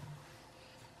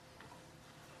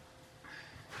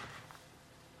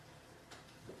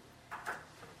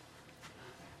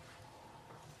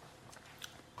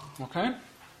 Okay?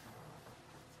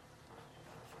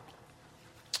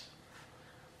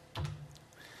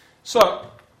 So,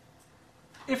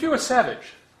 if you were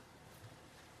Savage,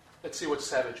 let's see what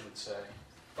Savage would say.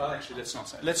 Well, actually, let's not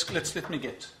say. Let me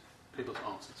get people's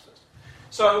answers first.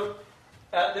 So,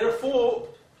 there are 4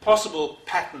 possible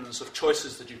patterns of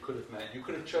choices that you could have made. You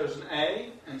could have chosen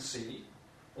A and C,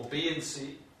 or B and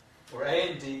C, or A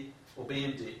and D, or B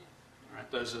and D. All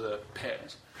right, those are the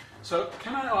pairs. So,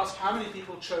 can I ask how many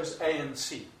people chose A and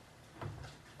C?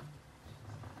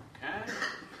 Okay. 10,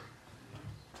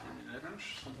 11,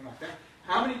 something like that.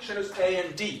 How many chose A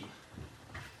and D?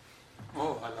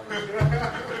 Oh, I love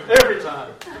it. Every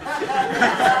time.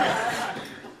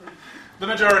 The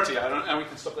majority, and we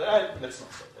can stop there. Let's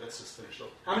not stop there. Let's just finish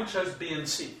off. How many chose B and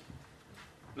C?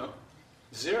 No?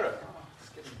 0. Oh, it's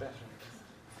getting better.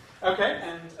 Okay,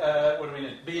 and what do we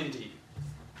need? B and D.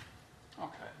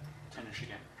 Okay, 10-ish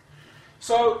again.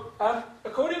 So,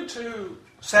 according to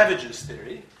Savage's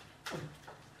theory,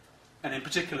 and in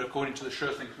particular according to the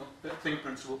Sure-Think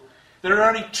principle, there are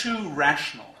only 2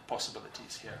 rational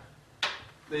possibilities here.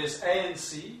 There's A and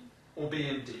C, or B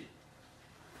and D.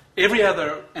 Every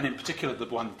other, and in particular the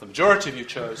one that the majority of you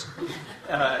chose,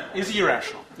 is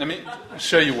irrational. Let me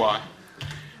show you why.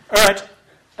 All right,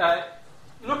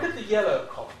 look at the yellow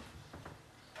column.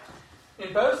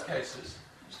 In both cases,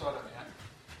 start over here,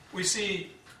 we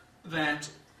see that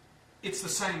it's the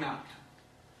same outcome.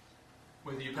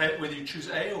 Whether you choose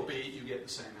A or B, you get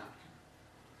the same outcome.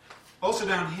 Also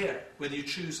down here, whether you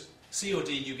choose C or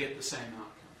D, you get the same outcome.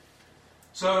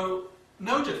 So,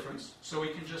 no difference, so we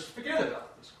can just forget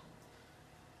about this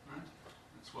column. Right?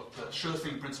 That's what the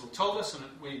Sure-Think principle told us, and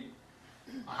we,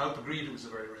 I hope, agreed it was a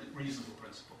very reasonable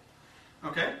principle.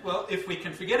 Okay, well, if we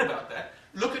can forget about that,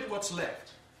 look at what's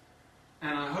left.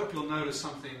 And I hope you'll notice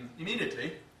something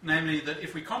immediately, namely that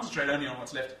if we concentrate only on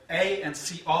what's left, A and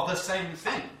C are the same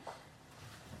thing.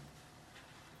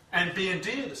 And B and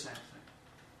D are the same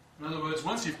thing. In other words,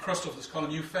 once you've crossed off this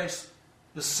column, you face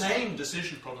the same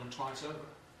decision problem twice over.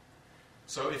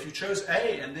 So if you chose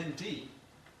A and then D,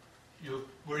 you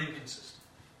were inconsistent.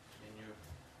 I mean,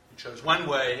 you chose one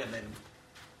way, and then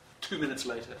 2 minutes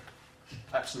later,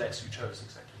 perhaps less, you chose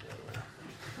exactly the other way.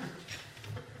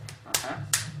 Okay?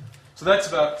 So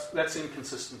that's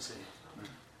inconsistency.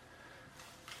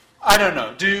 I don't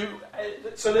know.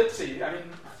 So let's see. I mean,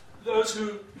 those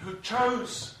who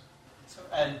chose,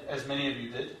 and as many of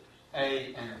you did,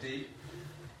 A and D,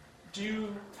 do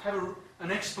you have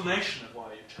an explanation of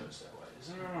why you chose that way? Does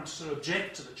anyone sort of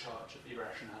object to the charge of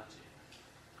irrationality?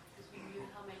 Because we knew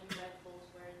how many red balls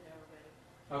were in there already.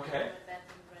 Okay. We bet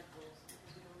on red balls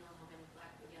because we don't know how many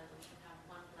black or yellow. We should have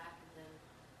one black and then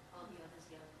all the others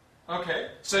yellow.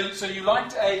 Okay. So you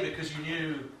liked A because you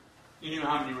knew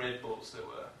how many red balls there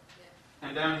were. Yeah.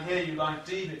 And down here you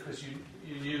liked D because you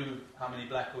knew how many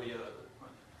black or yellow there were.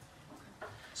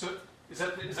 Okay. So is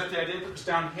that the idea? Because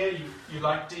down here you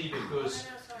like D because...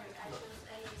 Oh, no, sorry. I chose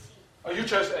A and C. Oh, you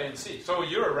chose A and C. So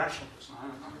you're a rational person.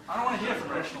 I don't want to hear from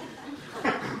rational people.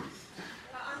 I'm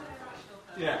an irrational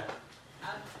person. Yeah.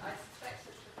 And I suspect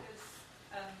it's because,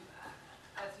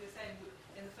 as you were saying,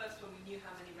 in the first one we knew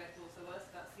how many red balls there were, so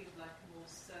that seemed like a more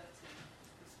certain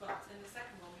response. In the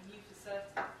second one we knew for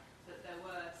certain that there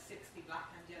were 60 black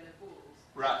and yellow balls.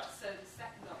 Right. So the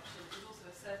second option was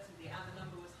also a certainty, and the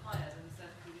number was higher than the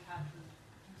certainty we had from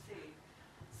C.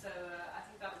 So I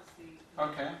think that was the...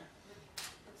 Okay.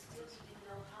 But still we didn't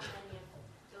know how many of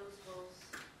those balls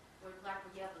were black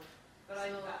or yellow. But I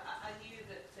knew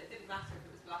that it didn't matter if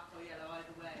it was black or yellow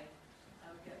either way.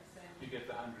 I would get the same. You get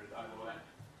the 100 either way.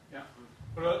 Yeah.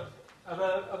 But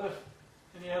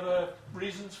any other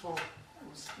reasons for?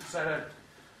 Does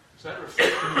that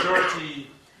reflect the majority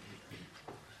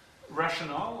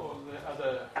rationale, or the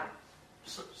other?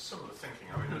 Similar thinking.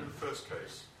 I mean, in the first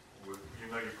case, you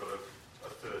know you've got a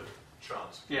third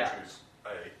chance if you choose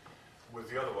A. With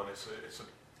the other one, it's a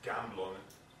gamble on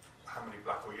how many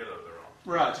black or yellow there are.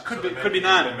 Right. It could be There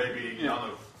none. may be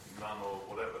none or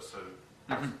whatever. So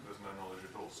there's no knowledge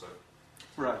at all. So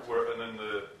right. And then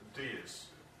the D is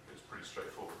pretty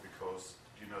straightforward because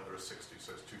you know there are 60,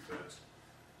 so it's two-thirds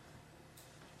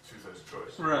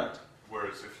choice. Right.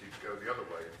 Whereas if you go the other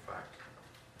way, in fact,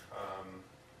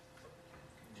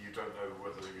 you don't know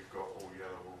whether you've got all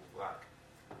yellow or black.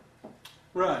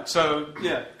 Right. So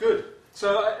yeah, good.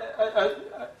 So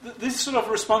these sort of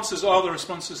responses are the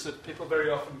responses that people very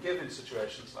often give in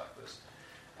situations like this.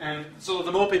 And so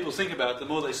the more people think about it, the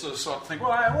more they sort of start to think,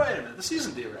 well, wait a minute, this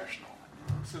isn't irrational.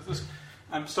 So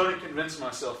I'm starting to convince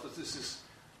myself that this is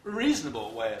a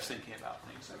reasonable way of thinking about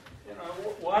things. And,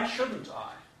 why shouldn't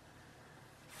I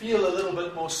feel a little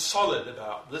bit more solid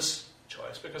about this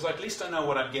choice because at least I know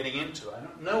what I'm getting into. I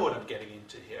don't know what I'm getting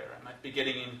into here. I might be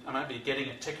getting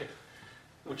a ticket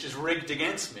which is rigged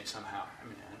against me somehow.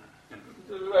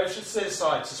 I should set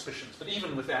aside suspicions, but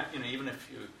even with that, even if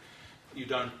you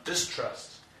don't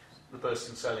distrust the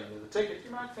person selling you the ticket,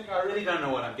 you might think, I really don't know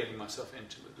what I'm getting myself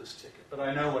into with this ticket, but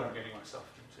I know what I'm getting myself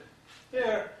into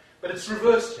here. But it's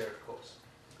reversed here, of course,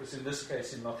 because in this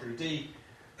case, in Lottery D,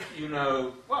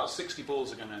 60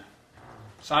 balls are going to,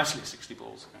 precisely 60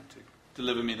 balls are going to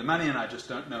deliver me the money, and I just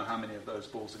don't know how many of those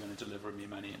balls are going to deliver me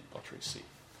money in Lottery C.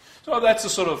 So that's the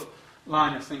sort of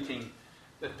line of thinking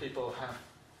that people have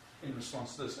in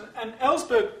response to this. And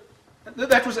Ellsberg,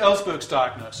 that was Ellsberg's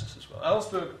diagnosis as well.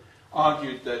 Ellsberg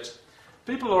argued that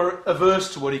people are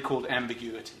averse to what he called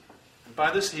ambiguity. And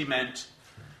by this he meant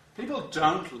people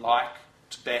don't like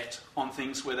to bet on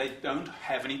things where they don't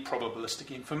have any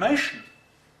probabilistic information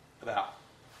about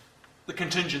the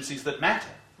contingencies that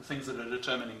matter, the things that are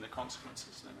determining the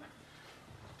consequences.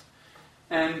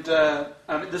 And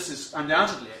this is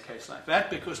undoubtedly a case like that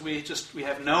because we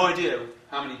have no idea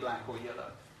how many black or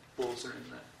yellow balls are in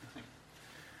there. I think.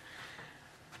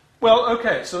 Well,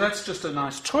 okay, so that's just a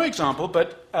nice toy example,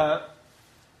 but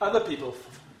other people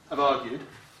have argued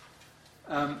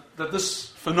that this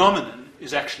phenomenon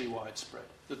is actually widespread.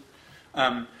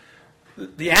 That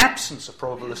the absence of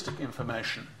probabilistic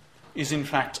information is, in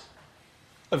fact,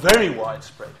 a very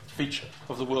widespread feature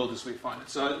of the world as we find it.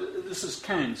 So this is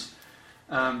Keynes.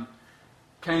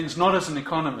 Keynes not as an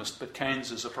economist, but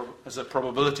Keynes as a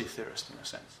probability theorist in a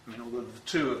sense. Although the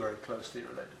two are very closely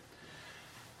related.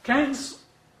 Keynes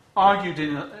argued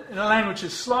in a language which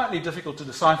is slightly difficult to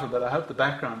decipher, but I hope the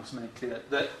background is made clear,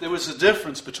 that there was a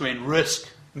difference between risk,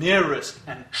 mere risk,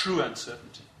 and true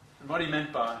uncertainty. And what he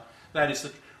meant by that is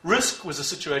that risk was a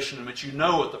situation in which you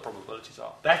know what the probabilities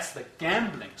are. That's the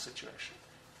gambling situation.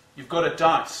 You've got a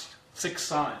dice, 6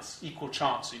 sides, equal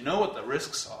chance. So you know what the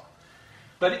risks are.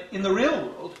 But in the real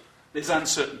world, there's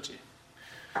uncertainty.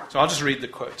 So I'll just read the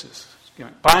quote.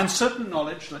 By uncertain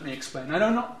knowledge, let me explain. I do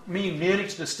not mean merely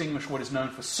to distinguish what is known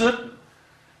for certain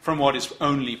from what is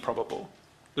only probable.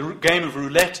 The game of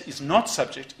roulette is not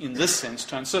subject, in this sense,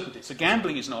 to uncertainty. So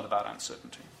gambling is not about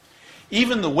uncertainty.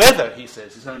 Even the weather, he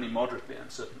says, is only moderately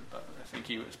uncertain, but I think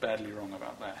he was badly wrong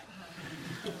about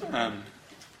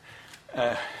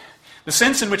that. The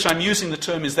sense in which I'm using the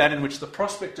term is that in which the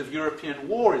prospect of European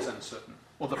war is uncertain,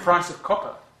 or the price of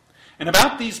copper. And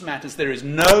about these matters, there is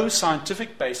no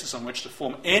scientific basis on which to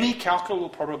form any calculable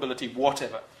probability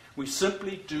whatever. We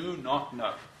simply do not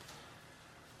know.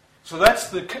 So that's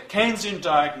the Keynesian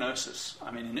diagnosis.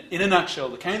 In a nutshell,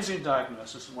 the Keynesian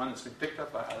diagnosis, one that's been picked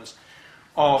up by others,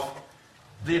 of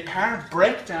the apparent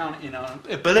breakdown in our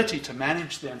ability to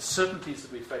manage the uncertainties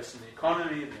that we face in the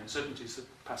economy, the uncertainties that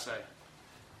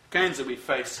Keynes that we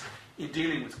face in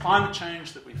dealing with climate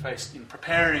change, that we face in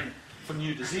preparing for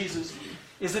new diseases,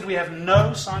 is that we have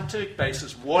no scientific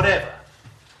basis whatever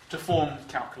to form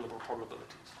calculable probabilities.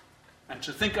 And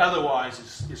to think otherwise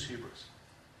is hubris.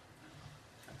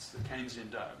 That's the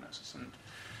Keynesian diagnosis.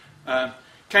 And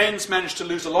Keynes managed to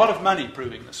lose a lot of money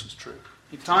proving this was true.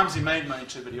 At times he made money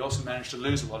too, but he also managed to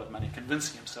lose a lot of money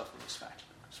convincing himself of this fact.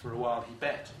 Because for a while he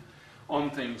bet on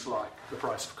things like the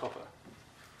price of copper.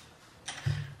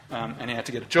 And he had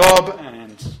to get a job,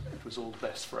 and it was all the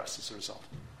best for us as a result.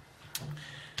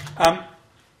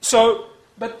 So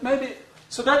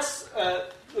that's the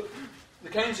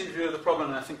Keynesian view of the problem,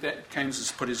 and I think that Keynes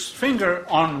has put his finger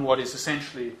on what is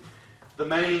essentially the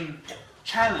main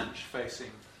challenge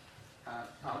facing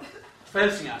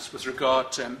us with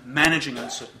regard to managing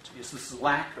uncertainty, is this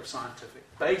lack of scientific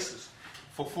basis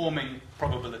for forming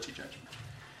probability judgment.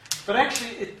 But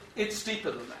actually, it's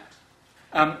deeper than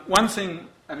that. One thing,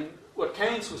 what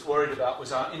Keynes was worried about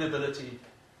was our inability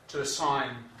to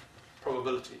assign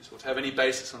probabilities, or to have any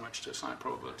basis on which to assign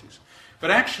probabilities. But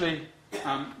actually,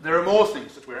 there are more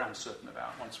things that we're uncertain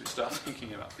about once we start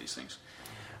thinking about these things.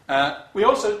 We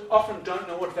also often don't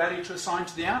know what value to assign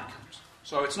to the outcomes.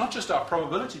 So it's not just our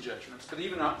probability judgments,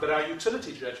 but our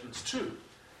utility judgments too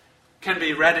can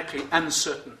be radically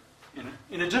uncertain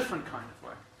in a different kind of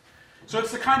way. So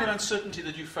it's the kind of uncertainty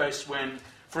that you face when,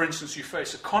 for instance, you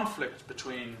face a conflict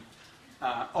between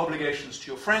obligations to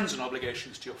your friends and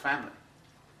obligations to your family.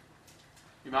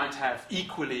 You might have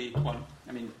equally is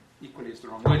the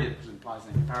wrong word here because it implies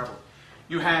an incomparable.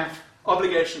 You have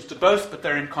obligations to both, but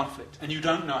they're in conflict, and you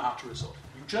don't know how to resolve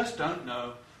it. You just don't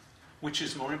know which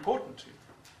is more important to you,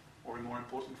 or more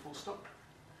important, full stop.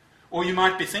 Or you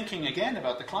might be thinking again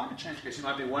about the climate change case. You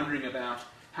might be wondering about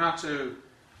how to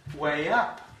weigh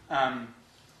up,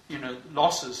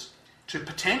 losses to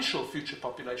potential future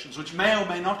populations, which may or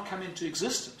may not come into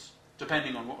existence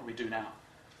depending on what we do now,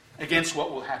 against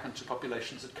what will happen to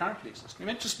populations that currently exist. We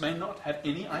just may not have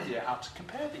any idea how to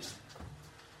compare these things.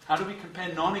 How do we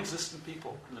compare non-existent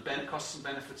people and the costs and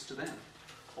benefits to them,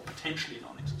 or potentially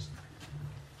non-existent people,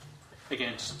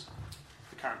 against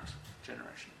the current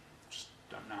generation? Just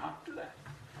don't know how to do that.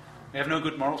 We have no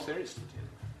good moral theories to deal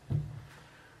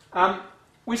with.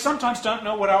 We sometimes don't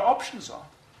know what our options are.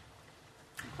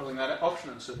 I'm calling that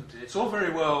option uncertainty. It's all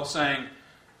very well saying,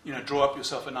 draw up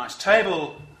yourself a nice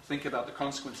table, think about the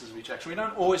consequences of each action. We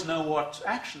don't always know what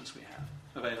actions we have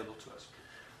available to us.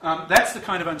 That's the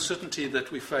kind of uncertainty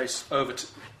that we face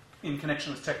in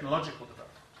connection with technological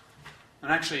development.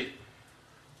 And actually,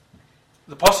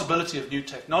 the possibility of new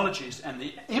technologies and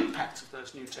the impact of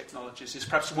those new technologies is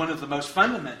perhaps one of the most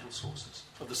fundamental sources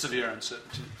of the severe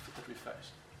uncertainty that we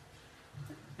face.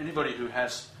 Anybody who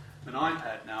has an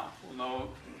iPad now will know,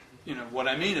 what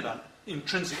I mean about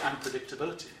intrinsic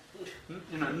unpredictability.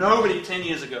 Nobody 10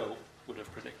 years ago would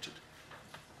have predicted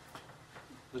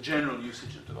the general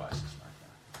usage of devices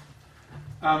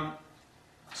like that.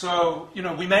 So,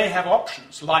 we may have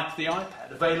options like the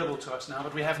iPad available to us now,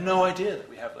 but we have no idea that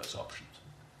we have those options.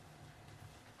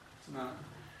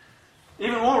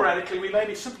 Even more radically, we may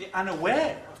be simply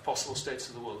unaware of possible states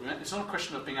of the world. It's not a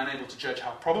question of being unable to judge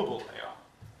how probable they are,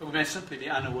 but we may simply be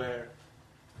unaware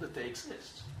that they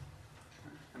exist.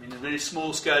 In a very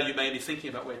small scale, you may be thinking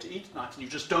about where to eat tonight, and you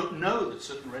just don't know that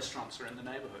certain restaurants are in the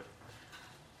neighborhood.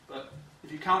 But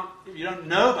if you don't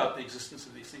know about the existence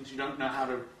of these things, you don't know how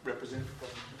to represent the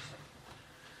problem yourself.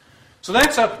 So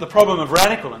that's the problem of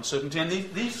radical uncertainty, and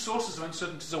these sources of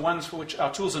uncertainties are ones for which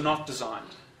our tools are not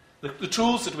designed. The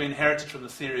tools that we inherited from the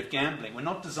theory of gambling were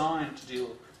not designed to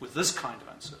deal with this kind of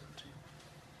uncertainty.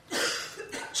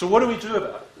 So what do we do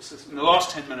about it? In the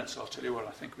last 10 minutes, I'll tell you what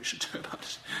I think we should do about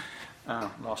it.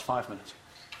 Last 5 minutes.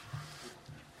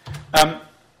 Let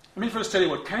me first tell you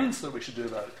what Keynes thought we should do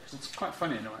about it, because it's quite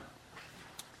funny in a way.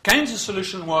 Keynes'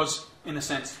 solution was, in a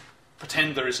sense,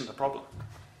 pretend there isn't a problem.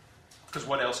 Because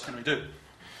what else can we do?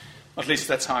 At least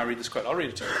that's how I read this quote. I'll read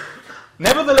it to you.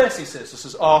 Nevertheless, he says, this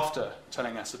is after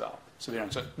telling us about severe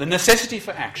uncertainty, the necessity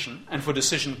for action and for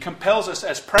decision compels us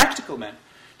as practical men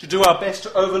to do our best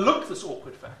to overlook this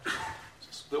awkward fact.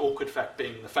 The awkward fact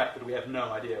being the fact that we have no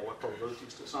idea what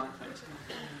probabilities to assign things.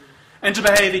 And to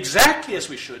behave exactly as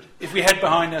we should if we had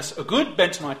behind us a good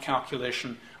Benthamite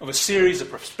calculation of a series of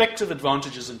prospective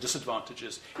advantages and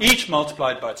disadvantages, each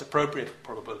multiplied by its appropriate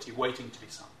probability waiting to be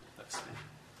summed.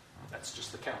 That's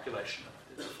just the calculation that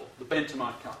I did before, the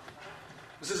Benthamite calculation.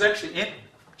 This is actually in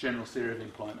General Theory of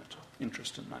Employment,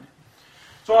 Interest and Money.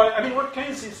 So, what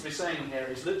Keynes seems to be saying here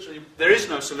is literally, there is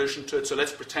no solution to it, so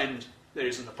let's pretend there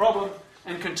isn't a problem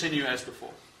and continue as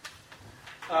before.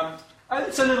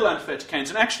 It's a little unfair to Keynes,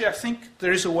 and actually I think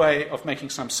there is a way of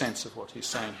making some sense of what he's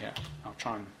saying here. I'll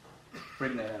try and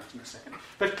bring that out in a second.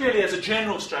 But clearly, as a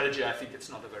general strategy, I think it's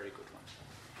not a very good one.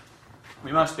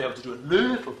 We must be able to do a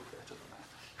little bit better than that.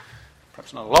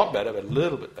 Perhaps not a lot better, but a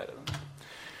little bit better than that.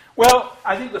 Well,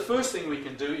 I think the first thing we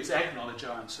can do is acknowledge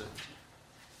our uncertainty.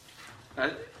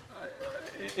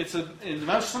 It's in the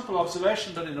most simple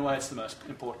observation, but in a way it's the most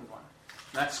important one.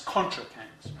 That's contra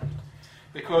Keynes. Right?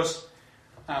 Because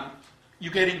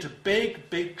you get into big,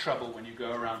 big trouble when you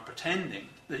go around pretending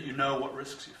that you know what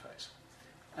risks you face.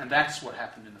 And that's what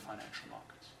happened in the financial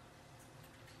markets.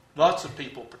 Lots of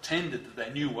people pretended that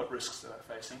they knew what risks they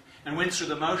were facing and went through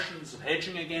the motions of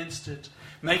hedging against it,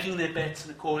 making their bets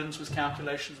in accordance with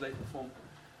calculations they performed.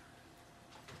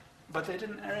 But they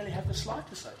didn't really have the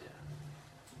slightest idea.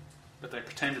 But they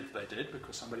pretended that they did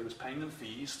because somebody was paying them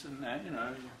fees, and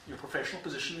your professional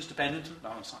position is dependent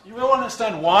on something. You will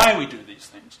understand why we do these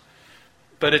things,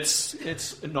 but it's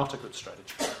not a good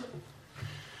strategy.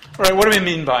 All right, what do we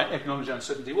mean by acknowledge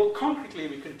uncertainty? Well, concretely,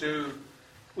 we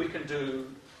can do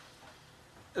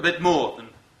a bit more than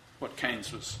what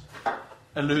Keynes was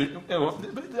alluding.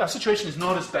 Our situation is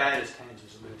not as bad as Keynes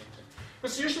was alluding to.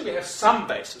 Because usually we have some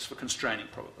basis for constraining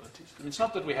probabilities. It's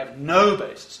not that we have no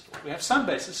basis at all. We have some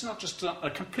basis, not just a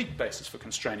complete basis for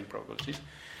constraining probabilities.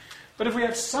 But if we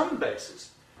have some basis,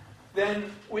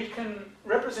 then we can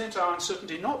represent our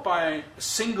uncertainty not by a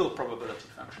single probability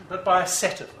function, but by a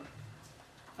set of them.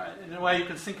 In a way, you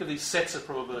can think of these sets of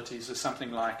probabilities as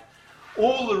something like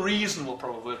all the reasonable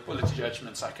probability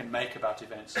judgments I can make about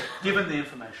events, given the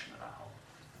information that I hold.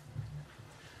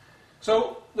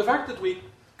 So the fact that we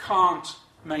can't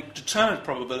make determined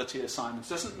probability assignments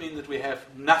doesn't mean that we have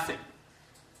nothing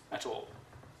at all.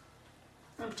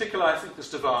 In particular, I think this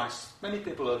device, many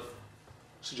people have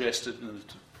suggested and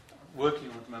working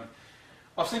on it at the moment,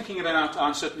 of thinking about our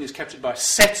uncertainty as captured by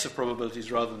sets of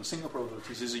probabilities rather than single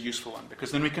probabilities is a useful one,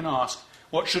 because then we can ask,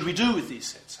 what should we do with these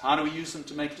sets? How do we use them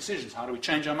to make decisions? How do we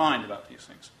change our mind about these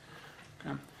things?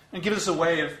 Okay? And give us a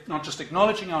way of not just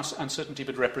acknowledging our uncertainty,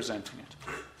 but representing it.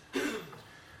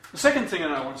 The second thing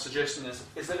that I want to suggest in this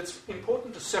is that it's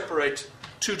important to separate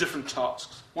two different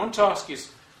tasks. One task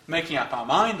is making up our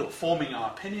mind or forming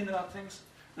our opinion about things,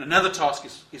 and another task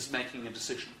is making a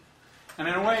decision. And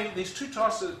in a way, these two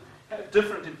tasks have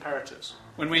different imperatives.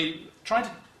 When we're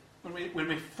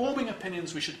forming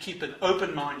opinions, we should keep an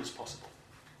open mind as possible.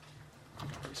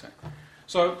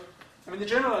 So, the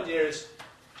general idea is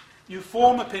you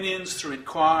form opinions through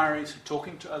inquiry, through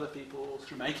talking to other people,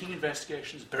 through making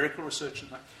investigations, empirical research,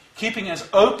 and that, keeping as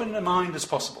open a mind as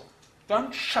possible.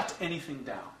 Don't shut anything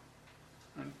down.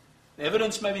 And the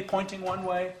evidence may be pointing one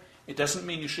way. It doesn't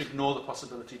mean you should ignore the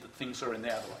possibility that things are in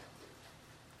the other way.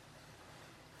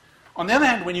 On the other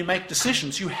hand, when you make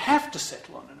decisions, you have to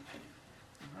settle on an opinion.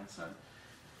 Right? So,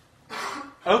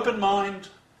 open mind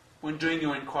when doing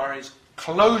your inquiries.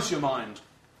 Close your mind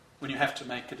when you have to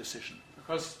make a decision.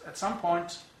 Because at some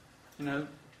point,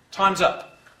 time's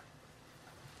up.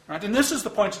 Right? And this is the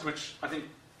point at which I think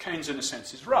Keynes, in a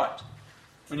sense, is right.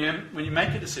 When you make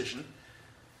a decision,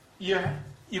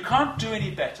 you can't do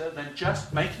any better than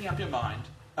just making up your mind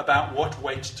about what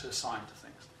weight to assign to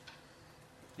things.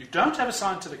 You don't have a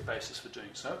scientific basis for doing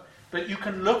so, but you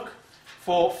can look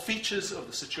for features of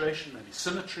the situation, maybe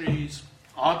symmetries,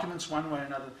 arguments one way or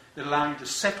another, that allow you to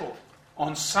settle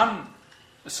on some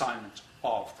assignment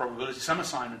of probability, some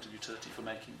assignment of utility for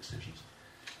making decisions,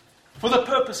 for the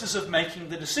purposes of making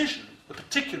the decision, the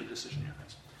particular decision you're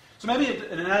facing. So maybe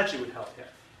an analogy would help here.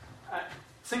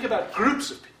 Think about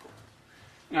groups of people.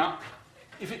 Now,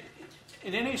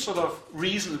 in any sort of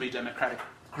reasonably democratic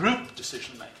group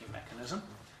decision-making mechanism,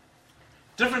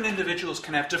 different individuals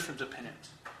can have different opinions.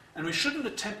 And we shouldn't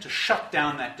attempt to shut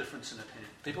down that difference in opinion.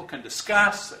 People can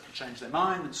discuss, they can change their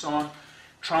mind, and so on,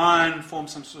 try and form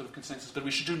some sort of consensus, but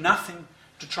we should do nothing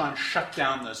to try and shut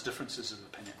down those differences of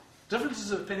opinion.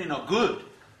 Differences of opinion are good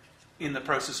in the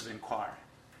process of inquiry.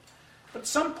 But at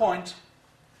some point,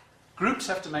 groups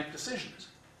have to make decisions.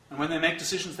 And when they make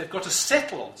decisions, they've got to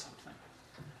settle on something.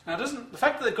 Now, the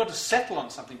fact that they've got to settle on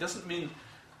something doesn't mean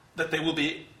that there will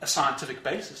be a scientific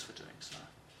basis for doing so.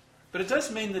 But it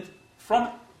does mean that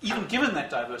even given that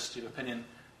diversity of opinion,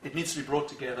 it needs to be brought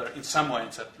together in some way.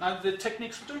 Now, there are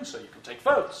techniques for doing so. You can take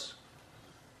votes.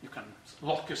 You can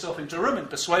lock yourself into a room and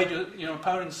persuade your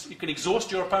opponents. You can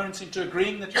exhaust your opponents into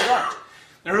agreeing that you're right.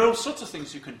 There are all sorts of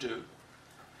things you can do.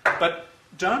 But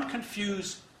don't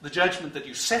confuse the judgment that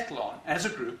you settle on as a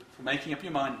group for making up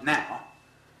your mind now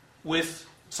with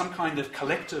some kind of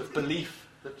collective belief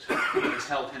that is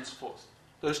held henceforth.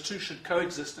 Those two should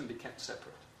coexist and be kept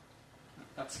separate.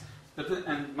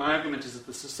 And my argument is that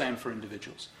this is the same for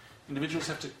individuals. Individuals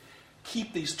have to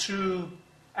keep these two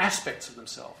aspects of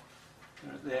themselves,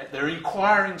 their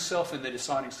inquiring self and their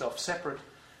deciding self, separate,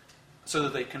 so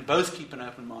that they can both keep an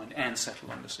open mind and settle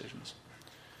on decisions.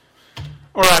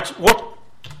 All right,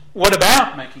 what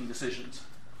about making decisions?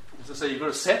 As I say, you've got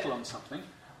to settle on something.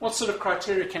 What sort of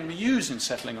criteria can we use in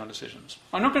settling on decisions?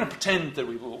 I'm not going to pretend that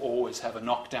we will always have a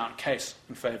knockdown case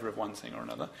in favour of one thing or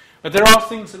another, but there are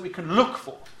things that we can look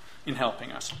for in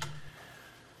helping us.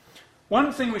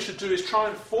 One thing we should do is try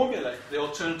and formulate the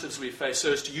alternatives we face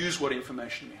so as to use what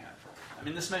information we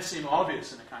have. This may seem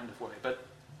obvious in a kind of way, but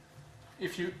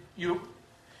if you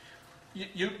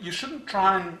shouldn't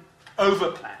try and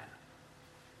overplan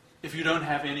if you don't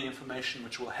have any information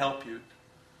which will help you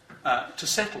to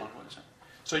settle on what is happening.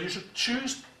 So you should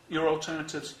choose your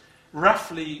alternatives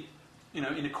roughly,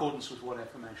 in accordance with what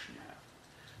information you have.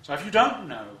 So if you don't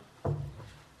know,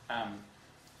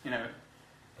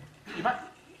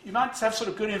 you might have sort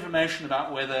of good information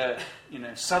about whether,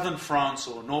 southern France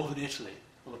or northern Italy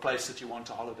or the place that you want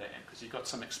to holiday in, because you've got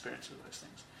some experience with those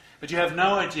things. But you have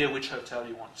no idea which hotel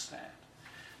you want to stay at.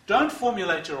 Don't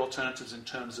formulate your alternatives in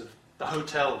terms of the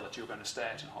hotel that you're going to stay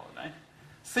at on holiday.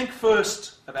 Think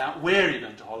first about where you're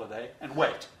going to holiday and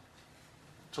wait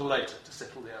till later to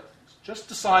settle the other things. Just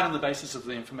decide on the basis of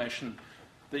the information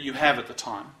that you have at the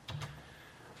time.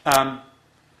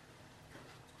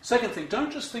 Second thing,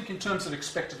 don't just think in terms of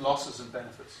expected losses and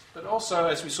benefits, but also,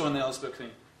 as we saw in the Ellsberg thing,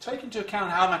 take into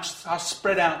account how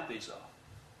spread out these are.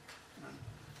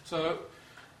 So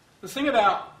the thing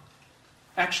about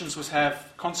actions which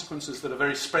have consequences that are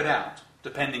very spread out,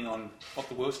 depending on what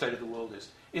the state of the world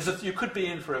is that you could be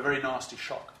in for a very nasty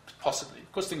shock, possibly.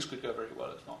 Of course, things could go very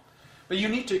well as well. But you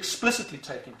need to explicitly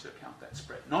take into account that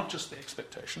spread, not just the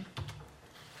expectation.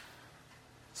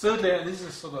 Thirdly, and these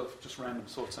are sort of just random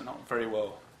thoughts, they're not very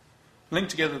well linked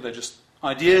together. They're just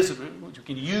ideas that you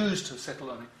can use to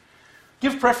settle on it.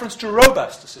 Give preference to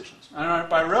robust decisions. And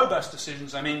by robust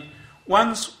decisions, I mean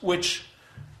ones which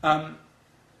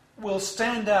will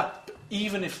stand up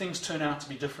even if things turn out to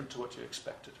be different to what you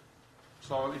expected.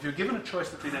 So if you're given a choice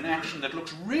between an action that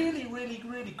looks really, really,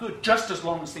 really good, just as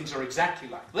long as things are exactly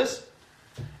like this,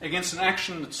 against an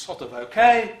action that's sort of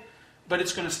okay, but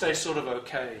it's going to stay sort of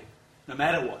okay no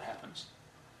matter what happens.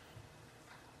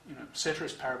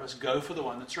 Ceteris paribus, go for the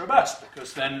one that's robust,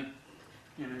 because then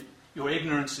your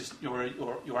ignorance is your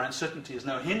uncertainty is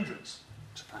no hindrance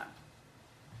to plan.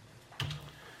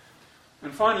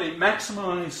 And finally,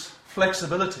 maximize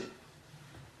flexibility.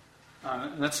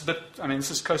 And that's a bit, this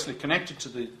is closely connected to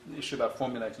the issue about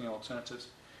formulating alternatives.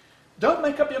 Don't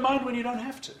make up your mind when you don't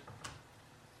have to.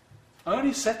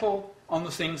 Only settle on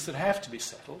the things that have to be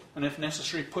settled, and if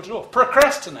necessary, put it off.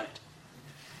 Procrastinate.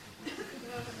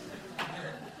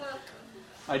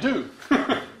 I do.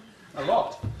 A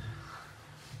lot.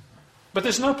 But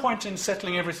there's no point in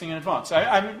settling everything in advance.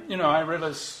 I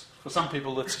realize for some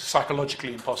people that's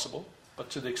psychologically impossible,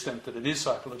 but to the extent that it is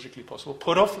psychologically possible,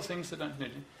 put off the things that don't need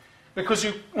it. Because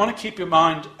you want to keep your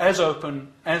mind as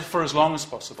open as for as long as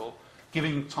possible,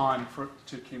 giving time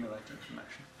to accumulate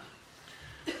information.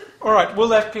 All right, will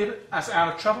that get us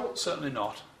out of trouble? Certainly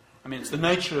not. It's the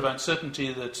nature of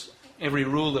uncertainty that every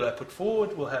rule that I put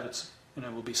forward will have its,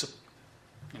 will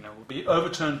be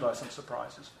overturned by some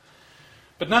surprises.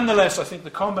 But nonetheless, I think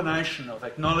the combination of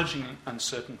acknowledging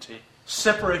uncertainty,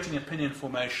 separating opinion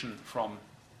formation from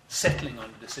settling on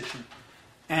a decision,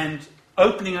 and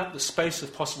opening up the space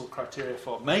of possible criteria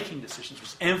for making decisions,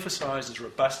 which emphasizes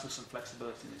robustness and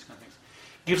flexibility in these kind of things,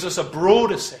 gives us a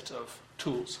broader set of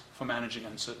tools for managing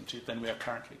uncertainty than we are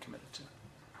currently committed to.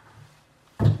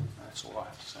 That's all I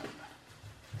have to say on that.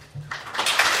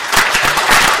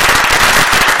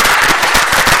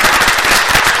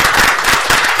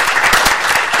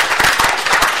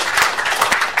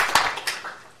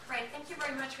 Great, thank you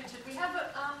very much, Richard. We have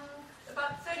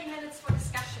about 30 minutes for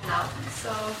discussion now,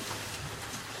 so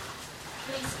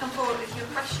please come forward with your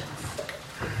questions.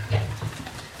 Yeah.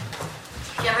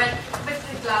 Yeah, right. With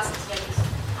the glasses, yes.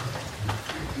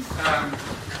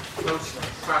 Most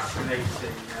fascinating,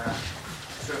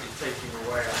 certainly taking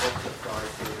away a lot of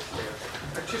ideas here.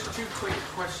 Just two quick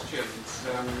questions,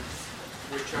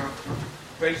 which are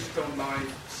based on my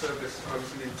service. I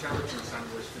was an intelligence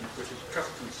analyst in the British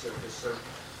Customs Service, so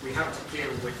we had to deal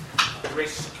with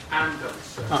risk and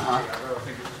uncertainty, although I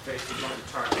think it was basically not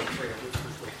entirely clear which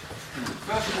was which.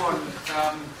 First one,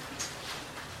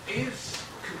 is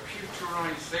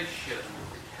computerization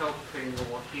helping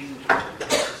or hindering,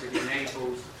 because it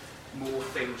enables more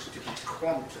things to be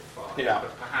quantified,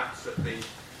 but perhaps at the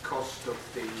cost of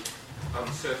the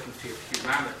uncertainty of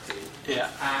humanity?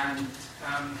 And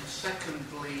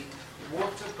secondly,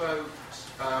 what about,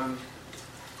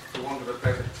 for want of a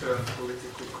better term,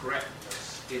 political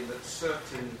correctness, in that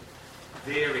certain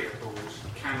variables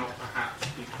cannot perhaps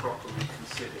be properly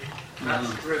considered?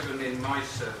 That's driven in my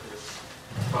service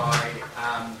by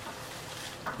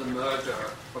the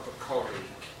murder of a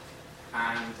colleague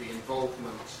and the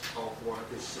involvement of one of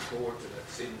his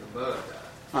subordinates in the murder.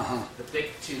 The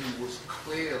victim was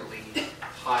clearly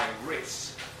high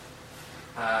risk.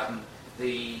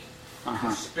 The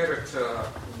conspirator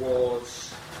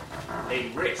was a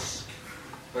risk,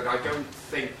 but I don't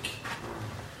think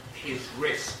his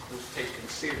risk was taken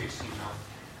seriously enough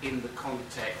in the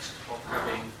context of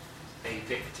having a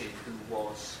victim who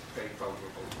was very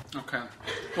vulnerable. Okay.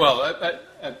 Well,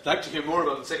 I'd like to hear more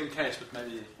about the second case, but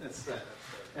maybe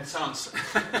it sounds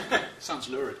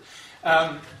lurid.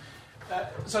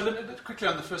 So quickly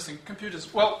on the first thing,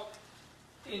 computers. Well,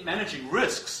 in managing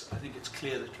risks, I think it's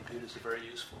clear that computers are very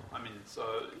useful.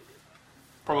 So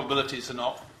probabilities are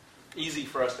not easy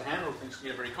for us to handle. Things can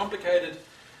get very complicated.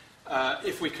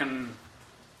 If we can,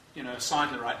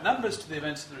 assign the right numbers to the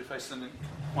events that we face, then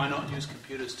why not use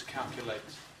computers to calculate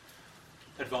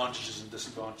advantages and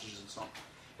disadvantages and so on?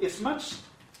 It's much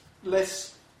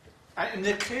less, and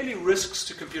there are clearly risks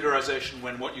to computerization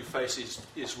when what you face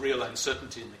is real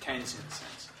uncertainty in the Keynesian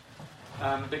sense.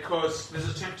 Because there's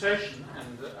a temptation,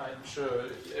 and I'm sure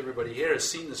everybody here has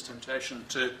seen this temptation,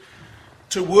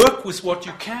 to work with what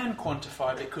you can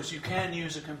quantify because you can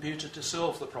use a computer to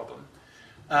solve the problem,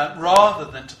 rather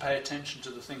than to pay attention to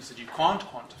the things that you can't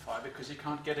quantify because you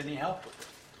can't get any help with it.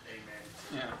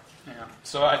 Amen. Yeah.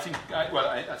 So I think,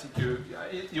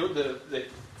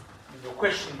 your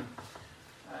question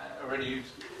already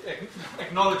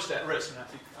acknowledged that risk, and I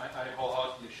think I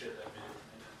wholeheartedly share that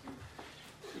view.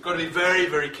 We've got to be very,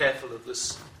 very careful of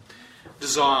this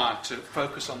desire to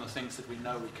focus on the things that we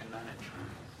know we can manage.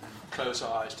 close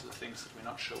our eyes to the things that we're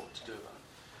not sure what to do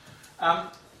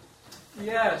about.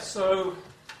 So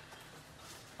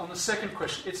on the second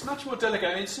question, it's much more delicate.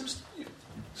 I mean, it seems,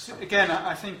 again,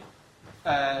 I think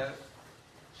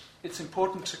it's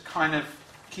important to kind of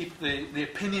keep the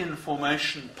opinion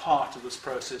formation part of this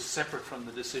process separate from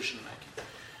the decision making.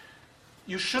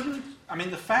 You shouldn't, I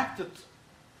mean, the fact that,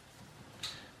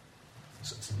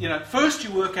 first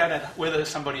you work out whether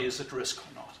somebody is at risk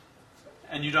or not.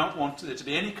 And you don't want there to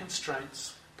be any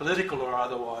constraints, political or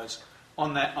otherwise,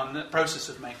 on the process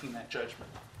of making that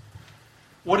judgment.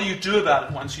 What do you do about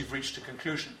it once you've reached a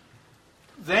conclusion?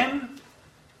 Then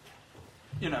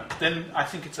I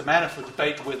think it's a matter for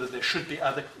debate whether there should be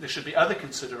other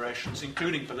considerations,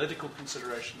 including political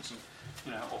considerations,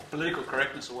 or political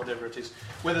correctness or whatever it is,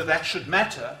 whether that should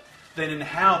matter then in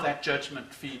how that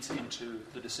judgment feeds into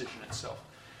the decision itself.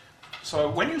 So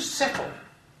when you settle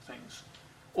things,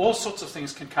 all sorts of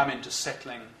things can come into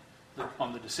settling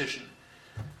on the decision.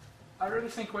 I really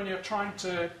think when you're trying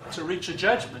to reach a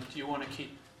judgment, you want to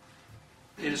keep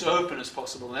it as open as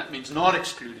possible. And that means not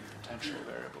excluding potential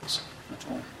variables at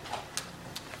all.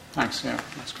 Thanks. Yeah,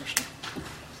 next question.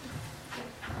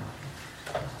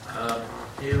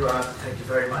 Thank you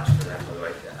very much for that, by the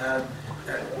way.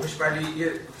 Mr.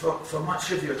 Bradley, for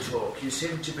much of your talk, you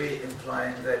seem to be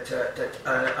implying that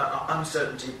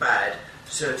uncertainty bad,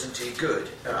 certainty good.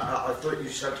 I thought you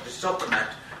started to stop on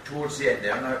that towards the end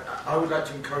there, and I would like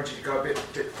to encourage you to go a bit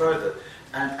further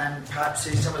and perhaps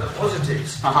see some of the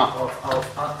positives of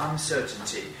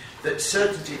uncertainty. That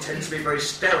certainty tends to be very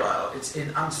sterile. It's in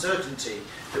uncertainty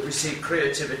that we see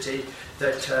creativity,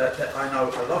 that I know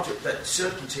a lot of, that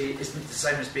certainty isn't the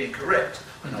same as being correct.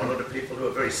 I know a lot of people who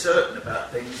are very certain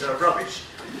about things are rubbish.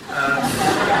 And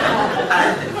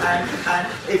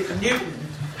if Newton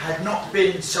had not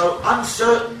been so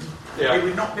uncertain, he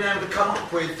would not have been able to come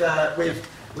up with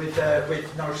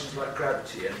notions like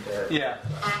gravity and...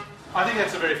 I think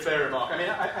that's a very fair remark. I mean,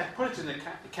 I put it in the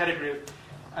category of...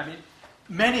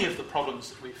 many of the problems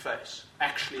that we face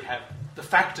actually have... The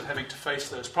fact of having to face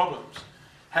those problems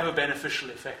have a beneficial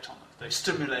effect on them. They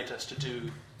stimulate us to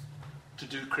do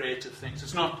creative things.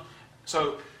 It's not...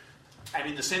 So,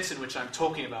 in the sense in which I'm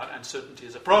talking about uncertainty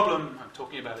as a problem, I'm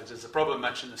talking about it as a problem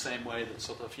much in the same way that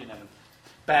sort of,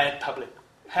 bad public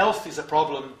health is a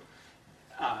problem.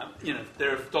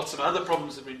 There are lots of other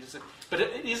problems that we need to... But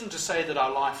it isn't to say that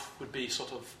our life would be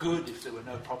sort of good if there were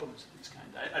no problems of this kind.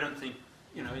 I don't think...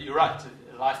 you're right.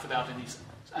 A life without any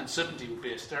uncertainty would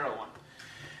be a sterile one.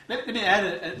 Let me add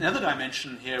another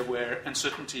dimension here where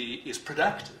uncertainty is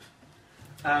productive.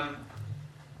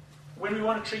 When we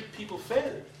want to treat people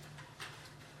fairly,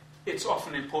 it's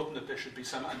often important that there should be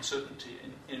some uncertainty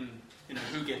in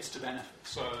who gets to benefit.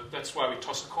 So that's why we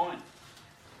toss a coin.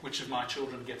 Which of my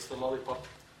children gets the lollipop?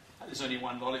 There's only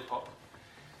one lollipop.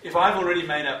 If I've already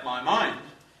made up my mind,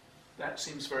 that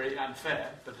seems very unfair.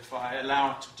 But if I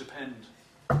allow it to depend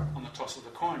on the toss of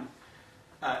the coin,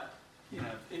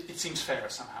 it seems fairer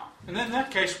somehow. And then in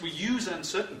that case, we use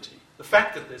uncertainty, the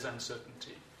fact that there's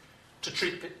uncertainty,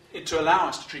 to allow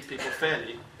us to treat people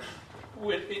fairly,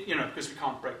 because we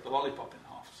can't break the lollipop in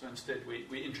half. So instead,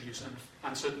 we introduce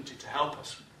uncertainty to help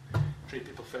us treat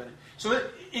people fairly. So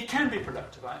it can be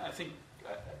productive. I think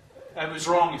I was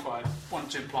wrong if I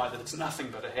wanted to imply that it's nothing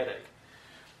but a headache.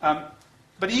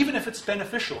 But even if it's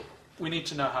beneficial, we need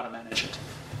to know how to manage it.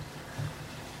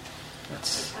 I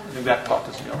think that part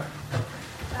doesn't go away.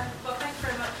 Well, thanks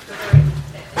very much for a very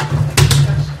interesting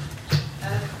discussion.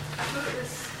 I thought it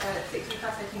was particularly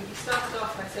fascinating. You started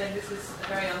off by saying this is a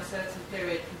very uncertain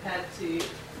period compared to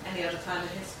any other time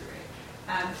in history,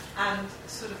 and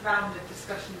sort of rounded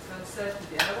discussions of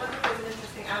uncertainty. And I wonder if there's an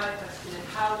interesting ally question in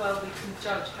how well we can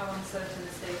judge how uncertain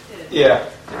a state is. Yeah.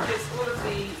 Because all of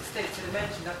the states that are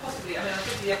mentioned are possibly, I'll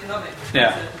give you the economic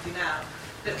uncertainty now,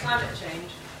 but climate change,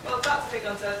 well, that's a big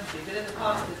uncertainty, but in the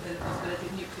past there's been the possibility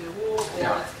of nuclear war, or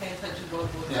as Keynes mentioned, World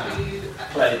War II,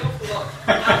 an awful lot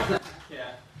out there.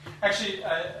 Actually,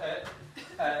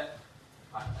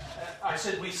 I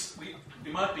said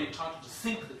we might be entitled to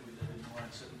think that we live in more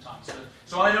uncertain times.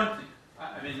 So I don't think,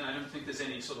 I don't think there's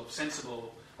any sort of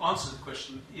sensible answer to the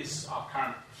question, is our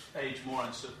current age more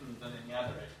uncertain than any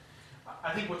other age?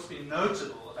 I think what's been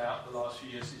notable about the last few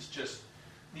years is just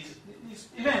these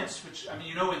events, which,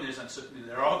 when there's uncertainty,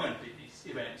 there are going to be these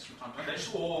events from time to time. They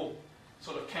just all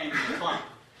sort of came in a clump,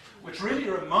 which really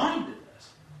reminded us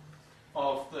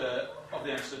of the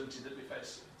uncertainty that we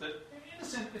face. That, in a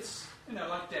sense, it's,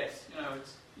 like death.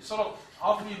 It's, you sort of,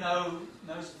 half of you knows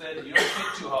it's there, you don't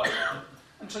think too hard about it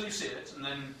until you see it. And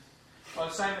then, well,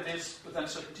 the same it is with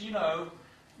uncertainty. You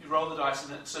roll the dice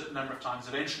a certain number of times,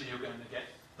 eventually you're going to get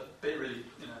the really,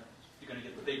 going to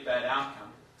get the big bad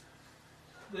outcome.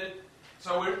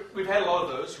 So we've had a lot of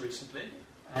those recently.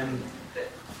 And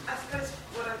I suppose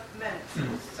what I meant,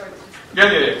 sorry.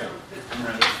 Yeah.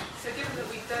 So given that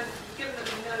we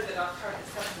know that our current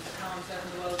assessment of how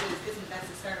uncertain the world isn't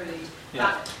necessarily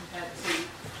valid compared to,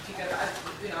 if you go,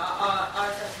 our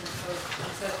assessment of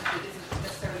uncertainty isn't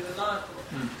necessarily reliable.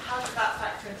 How does that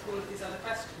factor into all of these other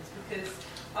questions? Because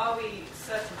are we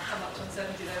certain how much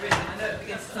uncertainty there is? And I know it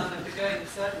begins to sound like we're going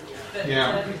uncertain, but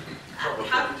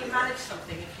how can you manage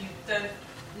something if you don't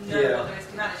know what there is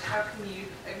to manage? How can you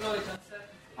acknowledge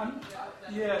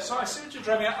uncertainty? So I see what you're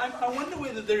driving at. I wonder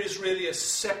whether there is really a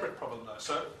separate problem though.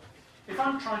 So if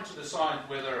I'm trying to decide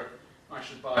whether I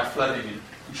should buy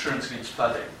insurance against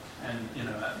flooding, and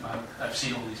I've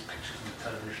seen all these pictures on the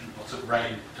television, lots of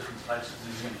rain in different places,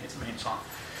 and it's going to hit me in time.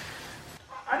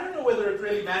 I don't know whether it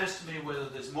really matters to me whether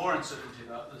there's more uncertainty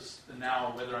about this than now,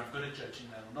 or whether I'm good at judging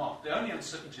that or not. The only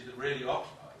uncertainty that really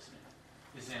occupies me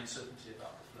is the uncertainty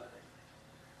about the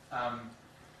flooding.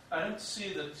 I don't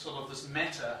see that sort of this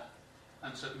meta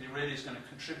uncertainty really is going to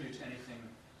contribute anything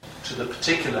to the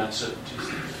particular uncertainties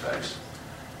that we face.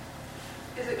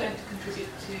 Is it going to contribute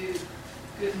to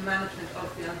good management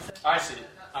of the uncertainty?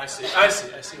 I see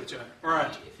what you're doing. Right.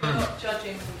 If you're not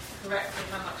judging correctly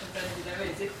how much uncertainty there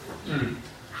is, if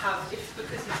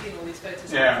because you've seen all these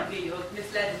photos on TV, you're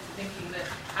misled into thinking that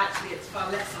actually it's far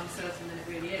less uncertain than it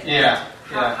really is.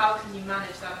 How can you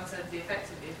manage that uncertainty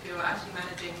effectively if you're actually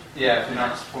managing? If you're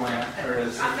not pulling out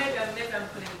areas. Maybe I'm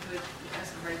putting into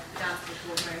some very pedantic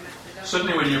ordinary method.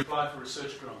 Certainly when you apply for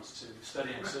research grants to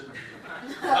study uncertainty.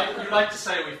 You like to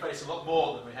say we face a lot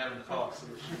more than we have in the past.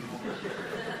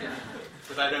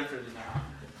 But I don't really know.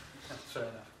 That's fair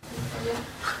enough.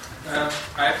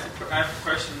 I have a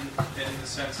question in the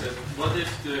sense that what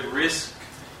if the risk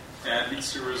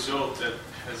leads to a result that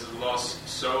has a loss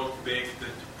so big that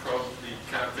you probably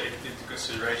cannot take it into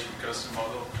consideration because the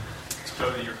model is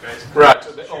totally your face? Right.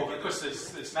 Because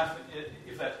there's nothing.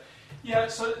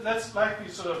 So that's likely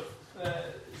sort of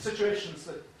situations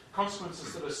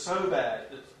consequences that are so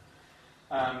bad that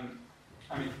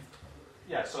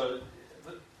So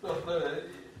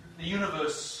the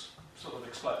universe sort of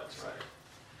explodes, right?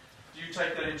 Do you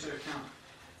take that into account?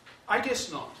 I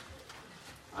guess not.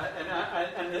 And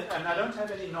I don't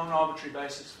have any non-arbitrary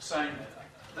basis for saying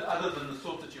that, other than the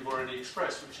thought that you've already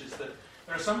expressed, which is that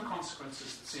there are some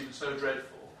consequences that seem so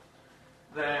dreadful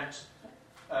that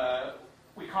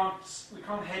we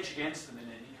can't hedge against them in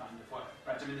any kind of way,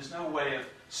 right? I mean, there's no way of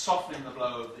softening the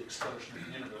blow of the explosion of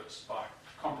the universe by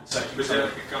compensating. But then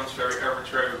it becomes very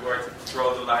arbitrary where to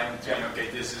draw the line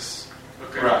between this is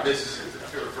this is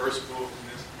irreversible.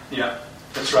 Yeah,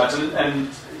 that's right. And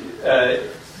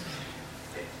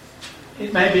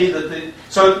it may be that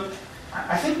so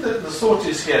I think that the thought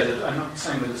is here that I'm not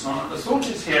saying that it's not. The thought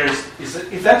is here is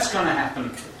that if that's going to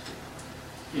happen,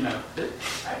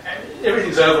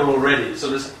 everything's over already. So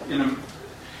there's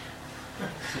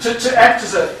to act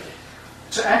as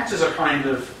a kind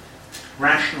of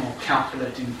rational,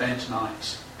 calculating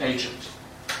Bentonite agent,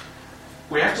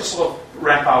 we have to sort of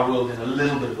wrap our world in a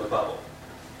little bit of a bubble.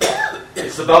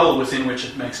 It's the bubble within which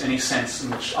it makes any sense, in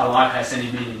which our life has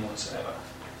any meaning whatsoever.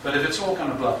 But if it's all going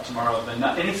to blow up tomorrow, then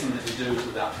anything that we do is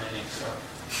without meaning. So,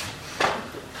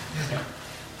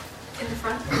 in the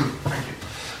front. Thank you.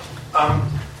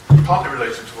 Partly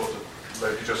related to what the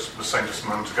lady just was saying just a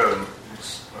moment ago, and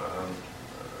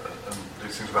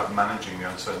these things about managing the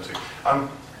uncertainty. I'm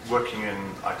working in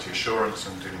IT assurance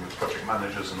and dealing with project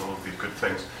managers and all of these good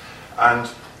things. And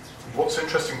what's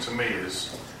interesting to me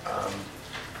is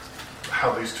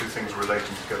how these two things are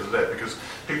relating together there, because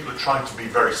people are trying to be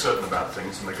very certain about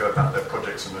things and they go about their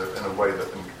projects in a way that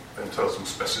entails them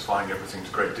specifying everything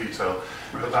to great detail,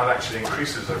 but that actually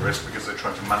increases their risk because they're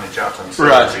trying to manage out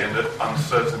uncertainty, and that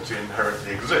uncertainty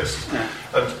inherently exists. Yeah.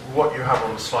 And what you have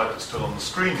on the slide that's still on the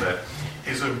screen there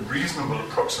is a reasonable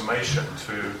approximation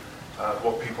to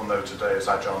what people know today as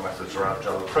agile methods or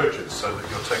agile approaches, so that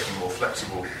you're taking more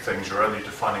flexible things, you're only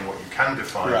defining what you can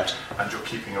define, and you're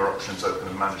keeping your options open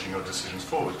and managing your decisions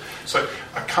forward. So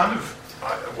I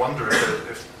wonder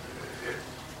if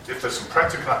there's some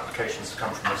practical applications to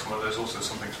come from this, well, there's also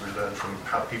something to be learned from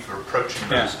how people are approaching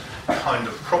those kind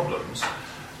of problems,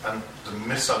 and the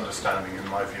misunderstanding, in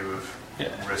my view, of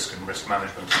risk and risk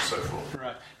management and so forth.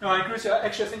 Right. No, I agree with you.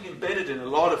 Actually, I think embedded in a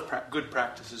lot of good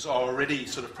practices are already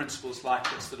sort of principles like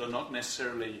this that are not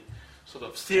necessarily sort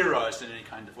of theorized in any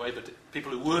kind of way, but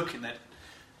people who work in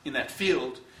that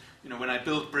field, when I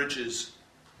build bridges,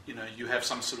 you have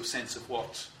some sort of sense of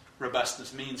what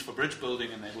robustness means for bridge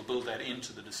building, and they will build that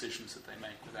into the decisions that they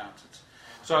make without it.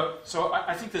 So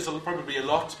I think there's probably a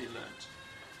lot to be learned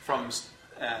from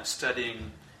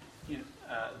studying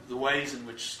the ways in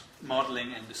which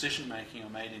modelling and decision making are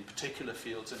made in particular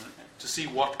fields, and to see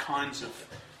what kinds of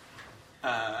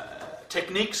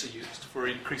techniques are used for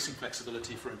increasing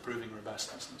flexibility, for improving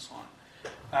robustness, and so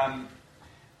on.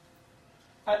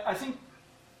 I think,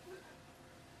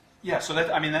 so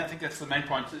that, I think that's the main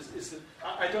point. Is that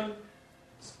I don't.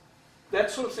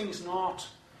 That sort of thing is not.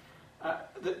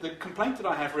 The complaint that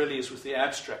I have really is with the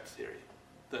abstract theory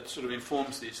that sort of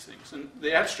informs these things, and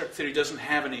the abstract theory doesn't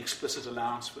have any explicit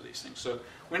allowance for these things. So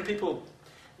when people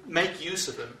make use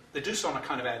of them, they do so on a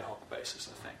kind of ad hoc basis.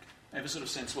 I think they have a sort of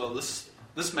sense. Well,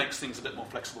 this makes things a bit more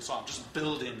flexible, so I'll just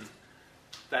build in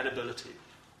that ability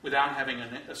without having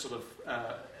a sort of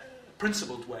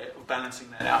principled way of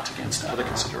balancing that out against other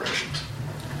considerations.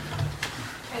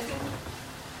 I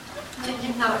think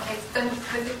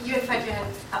you in fact your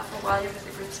hand up for a while. You're with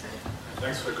the group, so.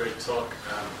 Thanks for a great talk.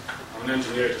 I'm an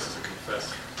engineer, just to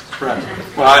confess.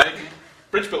 Right. Well,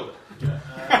 bridge builder. Yeah,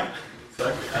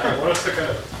 exactly. I wanted to kind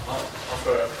of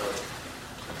offer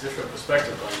a different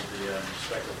perspective on the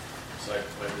perspective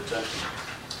by the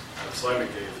gentleman Simon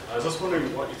gave. I was just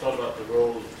wondering what you thought about the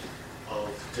role of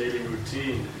daily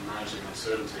routine in managing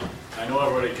uncertainty. I know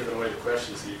I've already given away the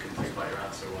question, so you can think about your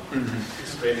answer while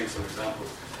explaining some examples.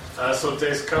 So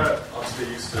Descartes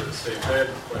obviously used to stay in bed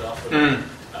quite often.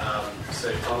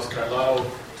 Say Thomas Carlyle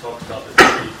talked about the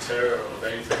daily terror of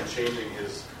anything changing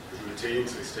his routine,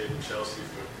 so he stayed in Chelsea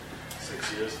for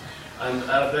 6 years. And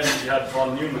then you had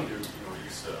von Neumann, who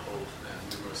used to hold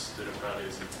numerous dinner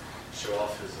parties and show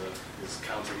off his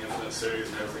counting infinite series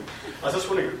and everything. I was just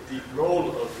wondering, the role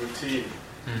of routine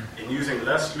in using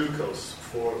less glucose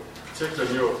for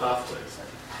particular neural pathways,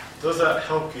 does that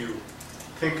help you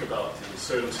think about the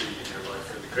uncertainty in your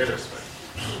life in the greater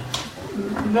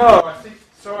spectrum? No, I think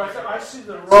so. I see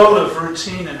the role of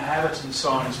routine and habit and so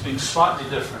on as being slightly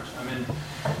different.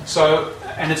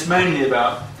 And it's mainly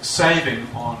about saving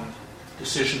on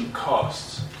decision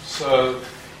costs. So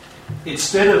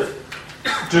instead of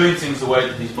doing things the way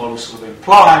that these models sort of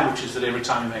imply, which is that every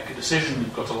time you make a decision,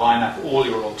 you've got to line up all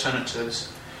your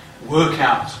alternatives, work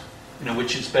out,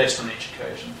 which is best on each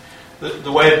occasion.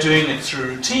 The way of doing it through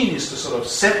routine is to sort of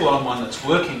settle on one that's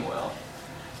working well,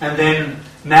 and then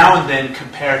now and then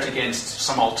compare it against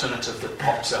some alternative that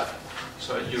pops up.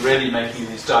 So you're really making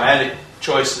these dyadic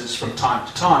choices from time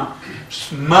to time,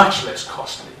 which is much less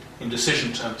costly in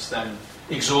decision terms than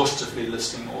exhaustively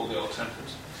listing all the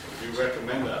alternatives. Do you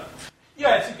recommend that?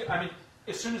 Yeah,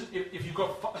 as soon as if you've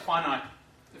got finite,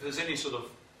 if there's any sort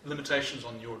of limitations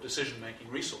on your decision-making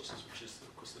resources, which is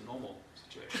of course the normal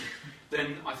situation,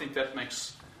 then I think that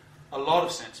makes a lot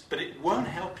of sense. But it won't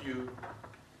help you.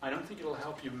 I don't think it'll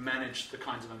help you manage the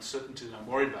kinds of uncertainty that I'm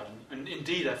worried about. And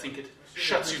indeed, I think it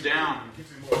shuts you down. It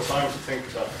gives you more time to think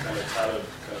about the kind of talent,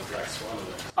 kind of black swan of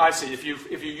it. I see. If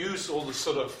you use all the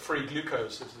sort of free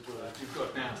glucose, as it were, you've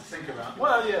got now to think about.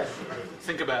 Well, yeah,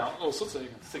 think about all sorts of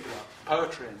things. Think about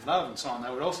poetry and love and so on.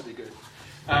 That would also be good.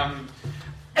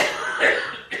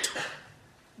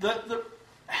 The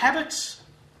habits.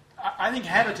 I think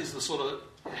habit is the sort of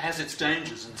has its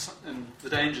dangers, and the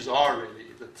dangers are really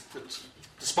that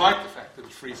despite the fact that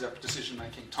it frees up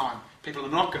decision-making time, people are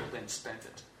not going to then spend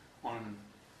it on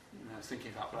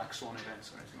thinking about black swan events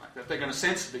or anything like that. They're going to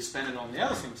sensibly spend it on the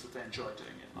other things that they enjoy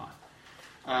doing in life.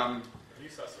 At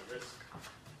least that's a risk.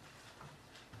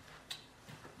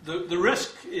 The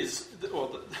risk is,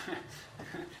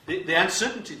 the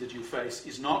uncertainty that you face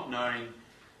is not knowing,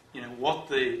 what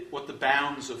the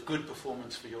bounds of good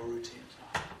performance for your routines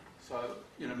are. So,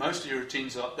 most of your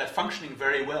routines they're functioning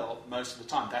very well most of the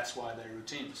time. That's why they're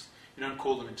routines. You don't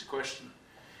call them into question.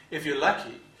 If you're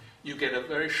lucky, you get a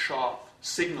very sharp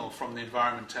signal from the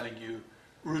environment telling you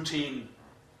routine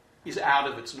is out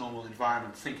of its normal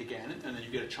environment, think again, and then you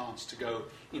get a chance to go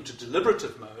into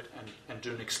deliberative mode and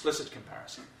do an explicit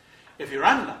comparison. If you're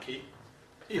unlucky,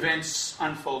 events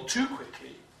unfold too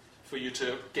quickly for you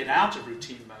to get out of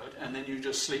routine mode, and then you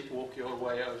just sleepwalk your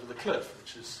way over the cliff,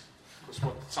 which is, of course,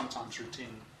 what sometimes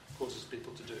routine causes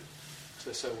people to do. So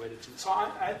they're so wedded to it. So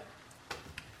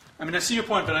I see your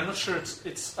point, but I'm not sure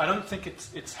it's. I don't think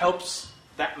it helps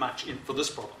that much for this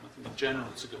problem. I think in general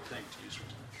it's a good thing to use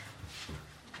routine.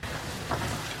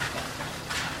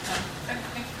 Thank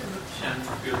you very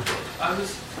much for your talk.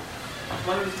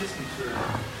 While I was listening to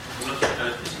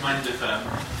just reminded of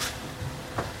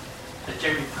a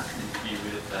Jeremy Paxton interview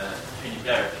with Tony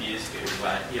Blair a few years ago,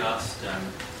 where he asked,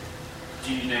 do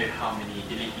you know how many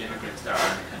illegal immigrants there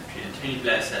are in the country? And Tony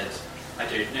Blair said, I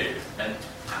don't know. And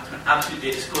Paxton absolutely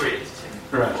excoriated him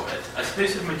for it. I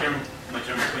suppose my general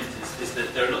point is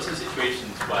that there are lots of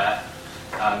situations where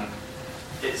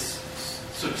it's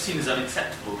sort of seen as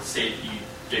unacceptable to say that you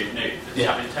don't know.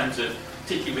 In terms of,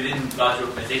 particularly within large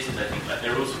organisations, I think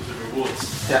there are all sorts of rewards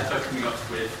for coming up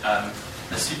with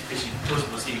a superficially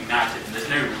plausible seeming narrative, and there's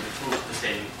no reward at all for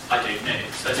saying I don't know.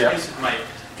 So I suppose my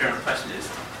general question is,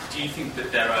 do you think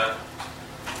that there are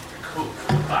core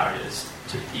barriers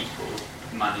to people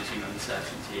managing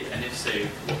uncertainty, and if so,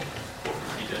 what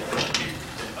would you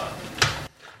do about them?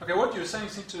 Okay, what you were saying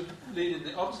seemed to lead in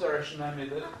the opposite direction, namely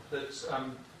that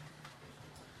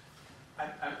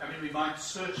we might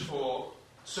search for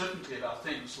certainty about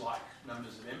things like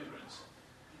numbers of immigrants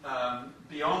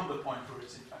beyond the point where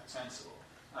it's in fact sensible.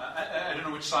 I don't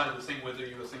know which side of the thing, whether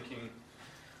you were thinking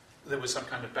there was some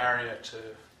kind of barrier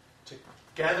to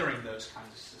gathering those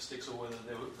kinds of statistics, or whether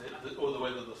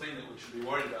whether the thing that we should be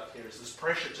worried about here is this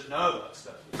pressure to know that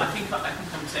stuff. I think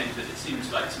I'm saying that it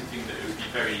seems like something that it would be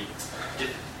very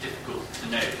difficult to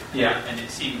know. Yeah. And it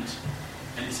seemed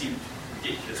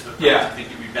ridiculous for people to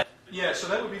think it would be better. Yeah, so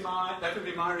that would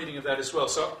be my reading of that as well.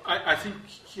 So I think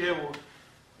here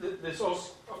there's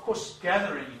also, of course,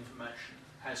 gathering information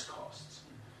has costs,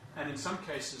 and in some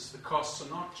cases the costs are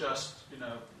not just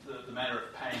the matter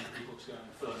of paying people to go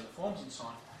and fill in the forms and so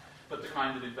on, but the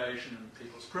kind of invasion in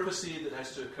people's privacy that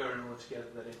has to occur in order to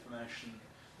gather that information,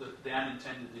 the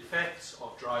unintended effects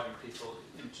of driving people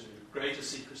into greater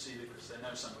secrecy because they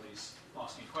know somebody's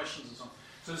asking questions and so on.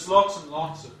 So there's lots and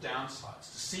lots of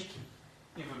downsides to seeking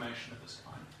information of this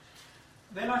kind.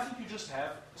 Then I think you just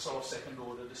have a sort of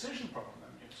second-order decision problem.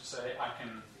 You have to say, I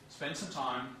can spend some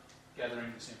time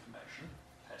gathering this information,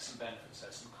 has some benefits,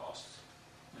 has some costs.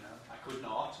 I could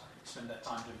not. I could spend that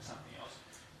time doing something else.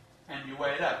 And you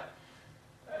weigh it up.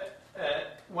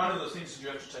 One of the things that you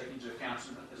have to take into account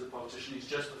as a politician is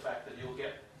just the fact that you'll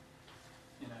get,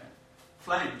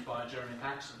 flamed by Jeremy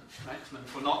Paxman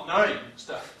for not knowing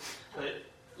stuff that it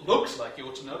looks like you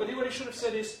ought to know. But what he should have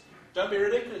said is, don't be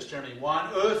ridiculous, Jeremy. Why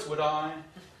on earth would I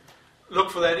look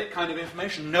for that kind of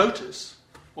information? Notice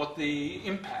what the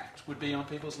impact would be on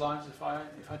people's lives if I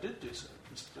did do so,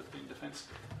 instead of being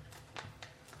defensive.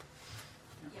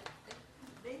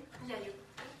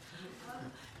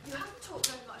 You haven't talked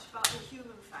very much about the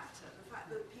human factor, the fact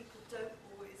that people don't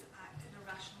always act in a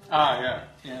rational way.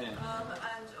 And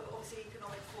obviously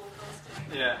economic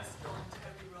forecasting has gone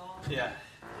terribly wrong.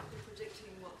 People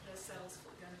predicting what their sales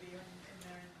are going to be in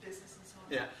their business and so on.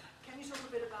 Can you talk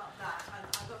a bit about that? I'm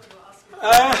not going to ask you.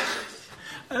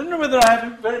 I don't know whether I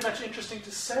have very much interesting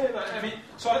to say about it.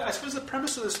 I suppose the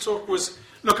premise of this talk was,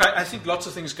 look, I think lots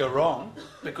of things go wrong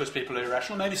because people are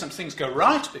irrational. Maybe some things go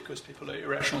right because people are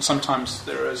irrational. Sometimes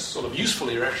there is sort of useful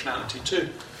irrationality too.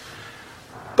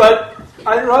 But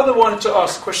I rather wanted to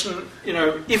ask the question,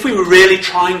 if we were really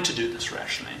trying to do this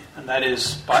rationally, and that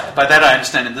is, by that I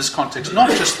understand in this context, not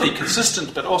just be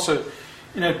consistent, but also,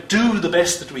 do the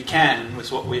best that we can with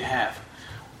what we have.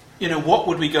 What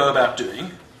would we go about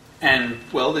doing? And,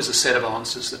 well, there's a set of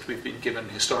answers that we've been given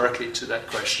historically to that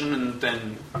question, and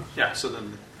then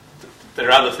there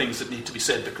are other things that need to be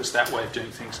said because that way of doing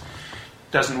things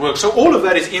doesn't work. So all of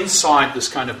that is inside this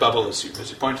kind of bubble, as you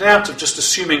pointed out, of just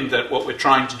assuming that what we're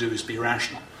trying to do is be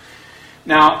rational.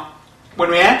 Now,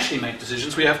 when we actually make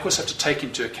decisions, we, of course, have to take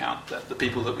into account that the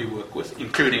people that we work with,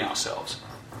 including ourselves,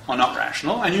 are not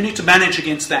rational, and you need to manage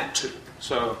against that too.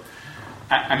 So,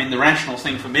 the rational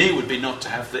thing for me would be not to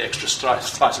have the extra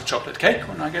slice of chocolate cake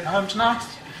when I get home tonight,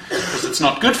 because it's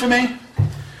not good for me.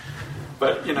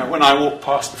 But, when I walk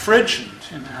past the fridge,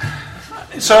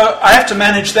 so I have to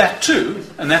manage that too,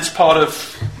 and that's part of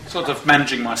sort of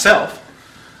managing myself.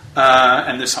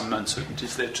 And there's some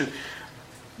uncertainties there too.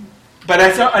 But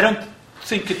I don't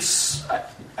think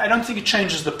it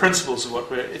changes the principles of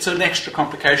what it's an extra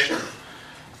complication.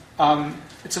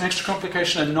 It's an extra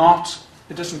complication and not.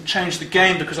 It doesn't change the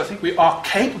game because I think we are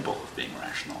capable of being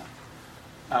rational.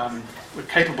 We're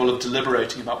capable of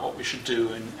deliberating about what we should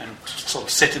do and sort of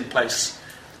set in place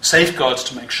safeguards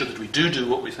to make sure that we do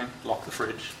what we think, lock the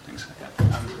fridge, things like that.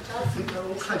 I think there are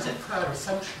all kinds of prior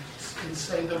assumptions in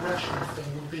saying the rational thing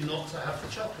would be not to have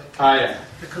the chocolate cake.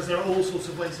 Because there are all sorts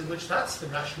of ways in which that's the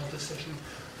rational decision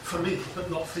for me, but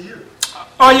not for you.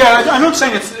 I'm not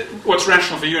saying what's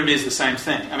rational for you and me is the same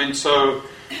thing. So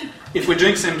if we're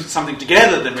doing something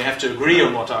together, then we have to agree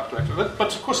on what our collective.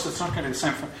 But of course, that's not going to be the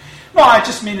same thing. No, I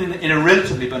just mean in a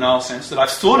relatively banal sense that I've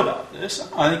thought about this.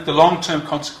 I think the long-term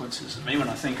consequences of me when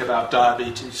I think about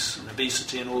diabetes and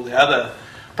obesity and all the other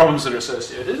problems that are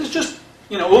associated is just,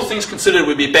 all things considered, it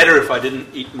would be better if I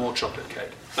didn't eat more chocolate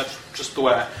cake. That's just the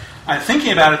way I'm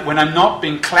thinking about it when I'm not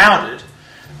being clouded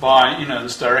by,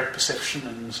 this direct perception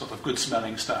and sort of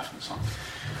good-smelling stuff and so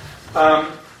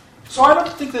on. So I don't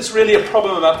think there's really a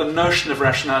problem about the notion of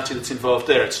rationality that's involved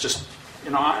there. It's just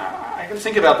I can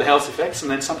think about the health effects, and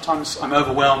then sometimes I'm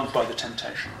overwhelmed by the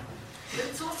temptation. But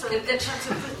it's also in terms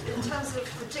of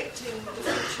predicting the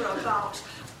future about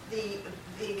the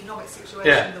economic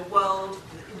situation, the world.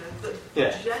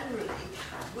 Generally,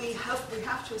 we have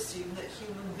to assume that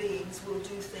human beings will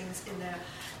do things in their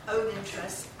own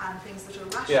interests and things that are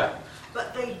rational. Yeah.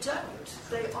 But they don't.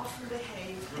 They often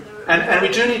behave in a and we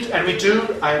do need, and we do.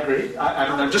 I agree.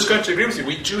 I'm just going to agree with you.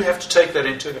 We do have to take that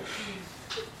into.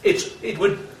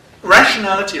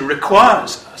 Rationality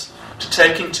requires us to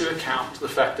take into account the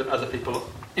fact that other people,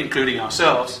 including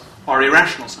ourselves, are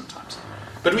irrational sometimes.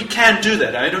 But we can do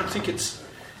that. I don't think it's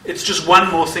just one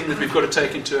more thing that we've got to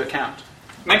take into account.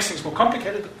 It makes things more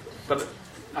complicated, but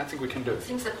I think we can do it.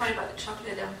 Seems the point about the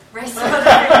chocolate race.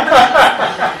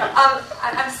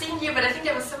 I'm seeing you, but I think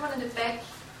there was someone in the back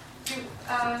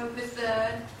with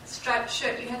the striped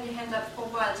shirt. You had your hand up for a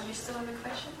while. Do you still have a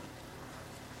question?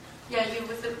 Yeah, you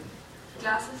with the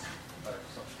glasses? So,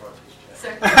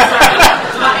 sorry.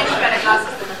 Any better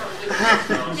glasses than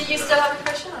probably. Do you still have a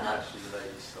question or not?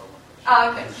 Oh,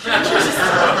 okay.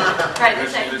 Right,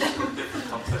 okay.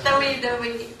 Then we,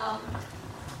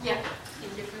 yeah.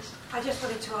 I just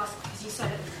wanted to ask, because you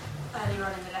said earlier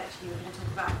on in the lecture you were going to talk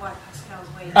about why Pascal's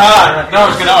way. Right. No, I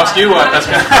was going to ask you why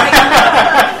Pascal.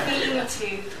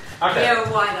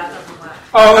 Why that doesn't work.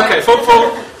 Oh, okay.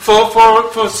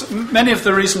 For many of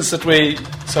the reasons that we.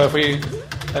 So if we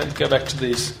go back to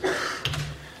these.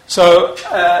 So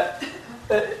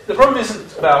the problem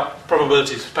isn't about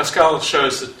probabilities. Pascal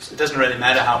shows that it doesn't really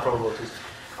matter how probabilities.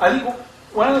 I think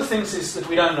one of the things is that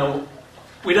we don't know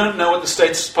what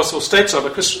the possible states are,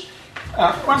 because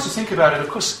once you think about it, of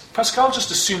course, Pascal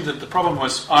just assumed that the problem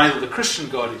was either the Christian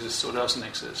God exists or doesn't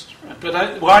exist. Right?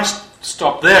 But why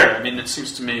stop there? I mean, it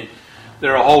seems to me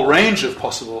there are a whole range of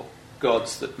possible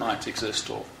gods that might exist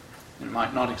or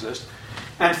might not exist.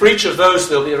 And for each of those,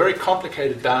 there'll be a very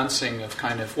complicated balancing of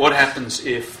kind of what happens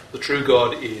if the true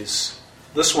God is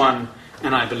this one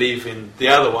and I believe in the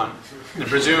other one. And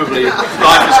presumably life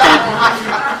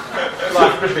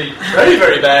could be very,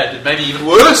 very bad, maybe even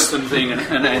worse than being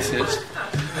an atheist.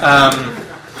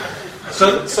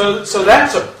 So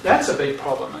that's a big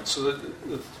problem. And so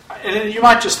and you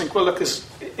might just think, well, look,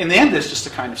 in the end, there's just a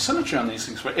kind of symmetry on these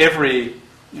things where every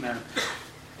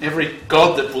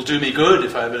God that will do me good,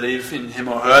 if I believe in him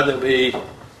or her, there'll be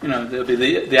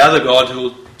the other God who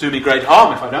will do me great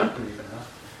harm if I don't believe in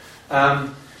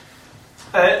her.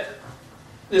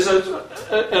 There's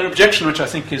an objection which I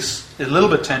think is a little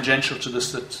bit tangential to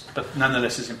this, but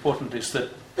nonetheless is important, is that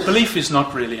belief is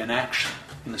not really an action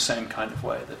in the same kind of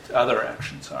way that other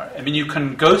actions are. I mean, you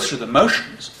can go through the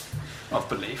motions of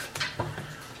belief,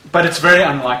 but it's very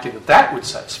unlikely that would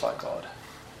satisfy God.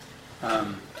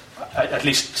 At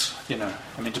least,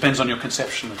 it depends on your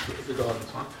conception of the God and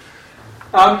so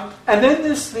on. And then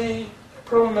there's the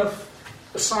problem of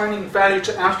assigning value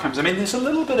to outcomes. I mean, there's a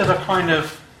little bit of a kind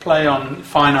of play on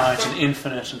finite and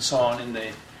infinite and so on in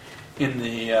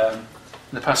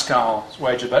the Pascal's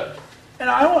wager. But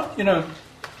I want,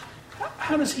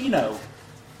 how does he know?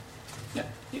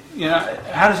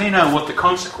 How does he know what the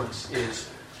consequence is?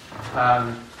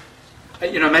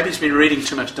 Maybe he's been reading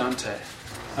too much Dante.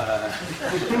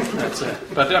 That's it.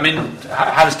 But I mean,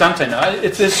 how does Dante know?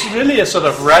 There's really a sort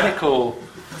of radical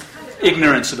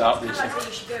ignorance about these things.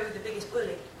 You should go with the biggest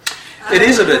bully. It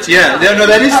is a bit, yeah. No,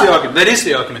 that is the argument. That is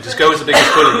the argument. Just go with the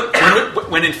biggest bully.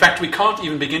 When in fact we can't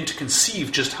even begin to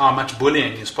conceive just how much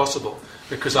bullying is possible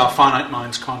because our finite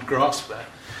minds can't grasp that.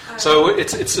 So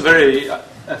it's a very,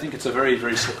 I think it's a very,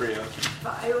 very slippery argument.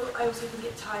 But I also think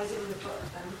it ties in with what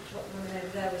the woman over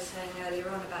there was saying earlier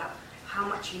on about how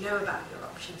much you know about your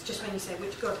options, just when you say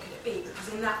which God could it be, because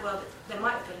in that world there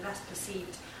might have been less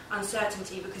perceived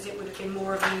uncertainty because it would have been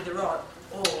more of an either or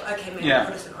maybe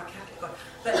Protestant or Catholic God,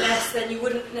 but less, then you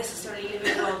wouldn't necessarily live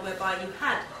in a world whereby you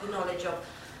had the knowledge of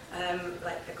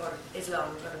like the God of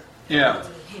Islam, gods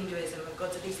of Hinduism, and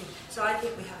gods of these things. So I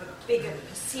think we have a bigger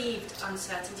perceived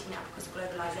uncertainty now because of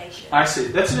globalization. I see.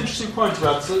 That's an interesting point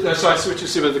about. So I see what you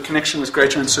see about the connection with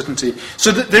greater uncertainty.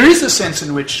 So there is a sense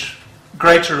in which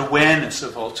greater awareness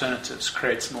of alternatives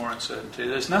creates more uncertainty.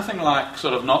 There's nothing like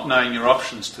sort of not knowing your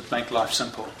options to make life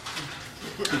simple.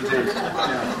 Indeed.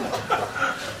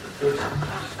 Yeah. Good.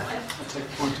 I'll take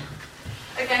the point.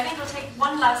 Okay, I think we'll take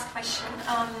one last question.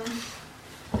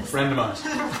 Randomised.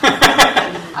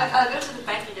 I'll go to the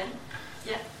back again.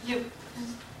 Yeah, you.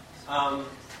 I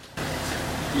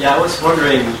was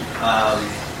wondering,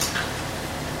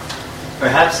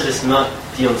 perhaps it is not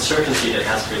the uncertainty that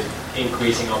has been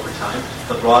increasing over time,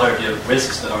 but rather the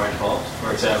risks that are involved.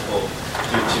 For example,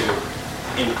 due to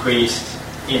increased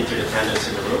interdependence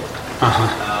in the room,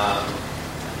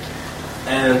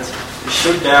 And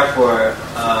should therefore,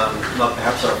 well,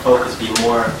 perhaps our focus be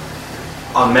more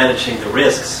on managing the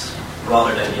risks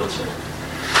rather than yield certainty?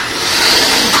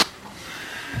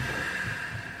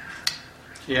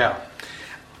 Yeah.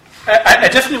 I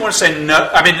definitely want to say no.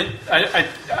 I mean,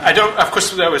 I don't. Of course,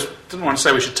 didn't want to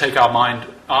say we should take our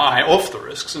eye off the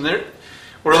risks. And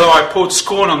although I poured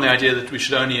scorn on the idea that we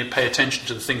should only pay attention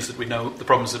to the things that we know, the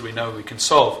problems that we know we can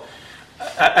solve,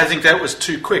 I think that was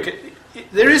too quick.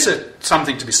 There is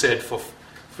something to be said for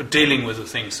dealing with the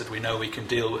things that we know we can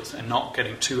deal with, and not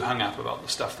getting too hung up about the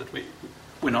stuff that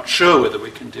we're not sure whether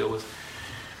we can deal with.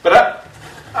 But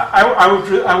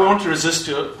I want to resist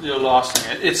your last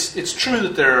thing. It's true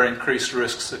that there are increased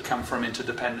risks that come from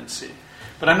interdependency,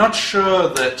 but I'm not sure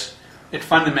that it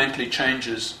fundamentally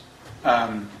changes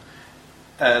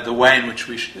the way in which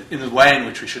we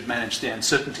should manage the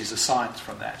uncertainties assigned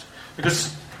from that.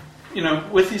 Because,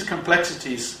 with these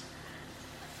complexities,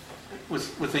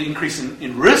 with the increase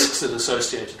in risks that are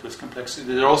associated with complexity,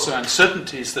 there are also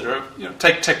uncertainties that are,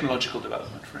 take technological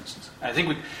development, for instance. I think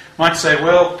we might say,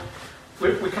 well,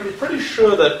 we can be pretty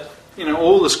sure that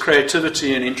all this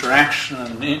creativity and interaction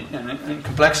and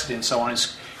complexity and so on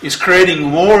is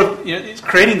creating it's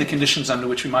creating the conditions under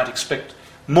which we might expect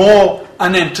more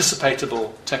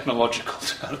unanticipatable technological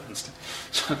developments.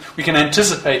 So we can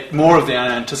anticipate more of the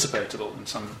unanticipatable in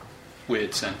some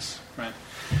weird sense, right?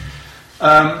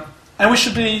 And we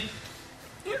should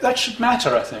that should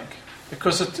matter, I think,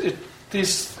 because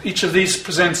each of these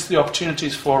presents the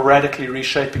opportunities for radically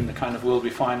reshaping the kind of world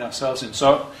we find ourselves in.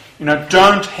 So,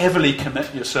 don't heavily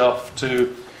commit yourself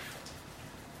to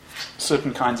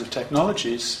certain kinds of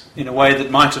technologies in a way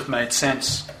that might have made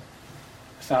sense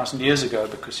 1,000 years ago,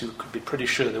 because you could be pretty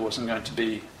sure there wasn't going to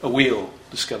be a wheel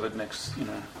discovered next,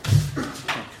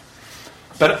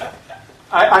 But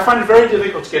I find it very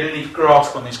difficult to get any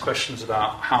grasp on these questions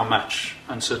about how much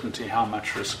uncertainty, how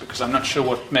much risk, because I'm not sure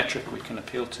what metric we can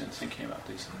appeal to in thinking about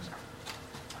these things.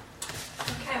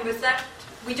 Okay, with that,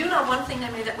 we do know one thing,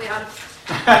 namely that we're out of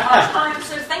time.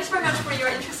 So thanks very much for your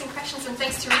interesting questions, and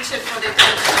thanks to Richard for the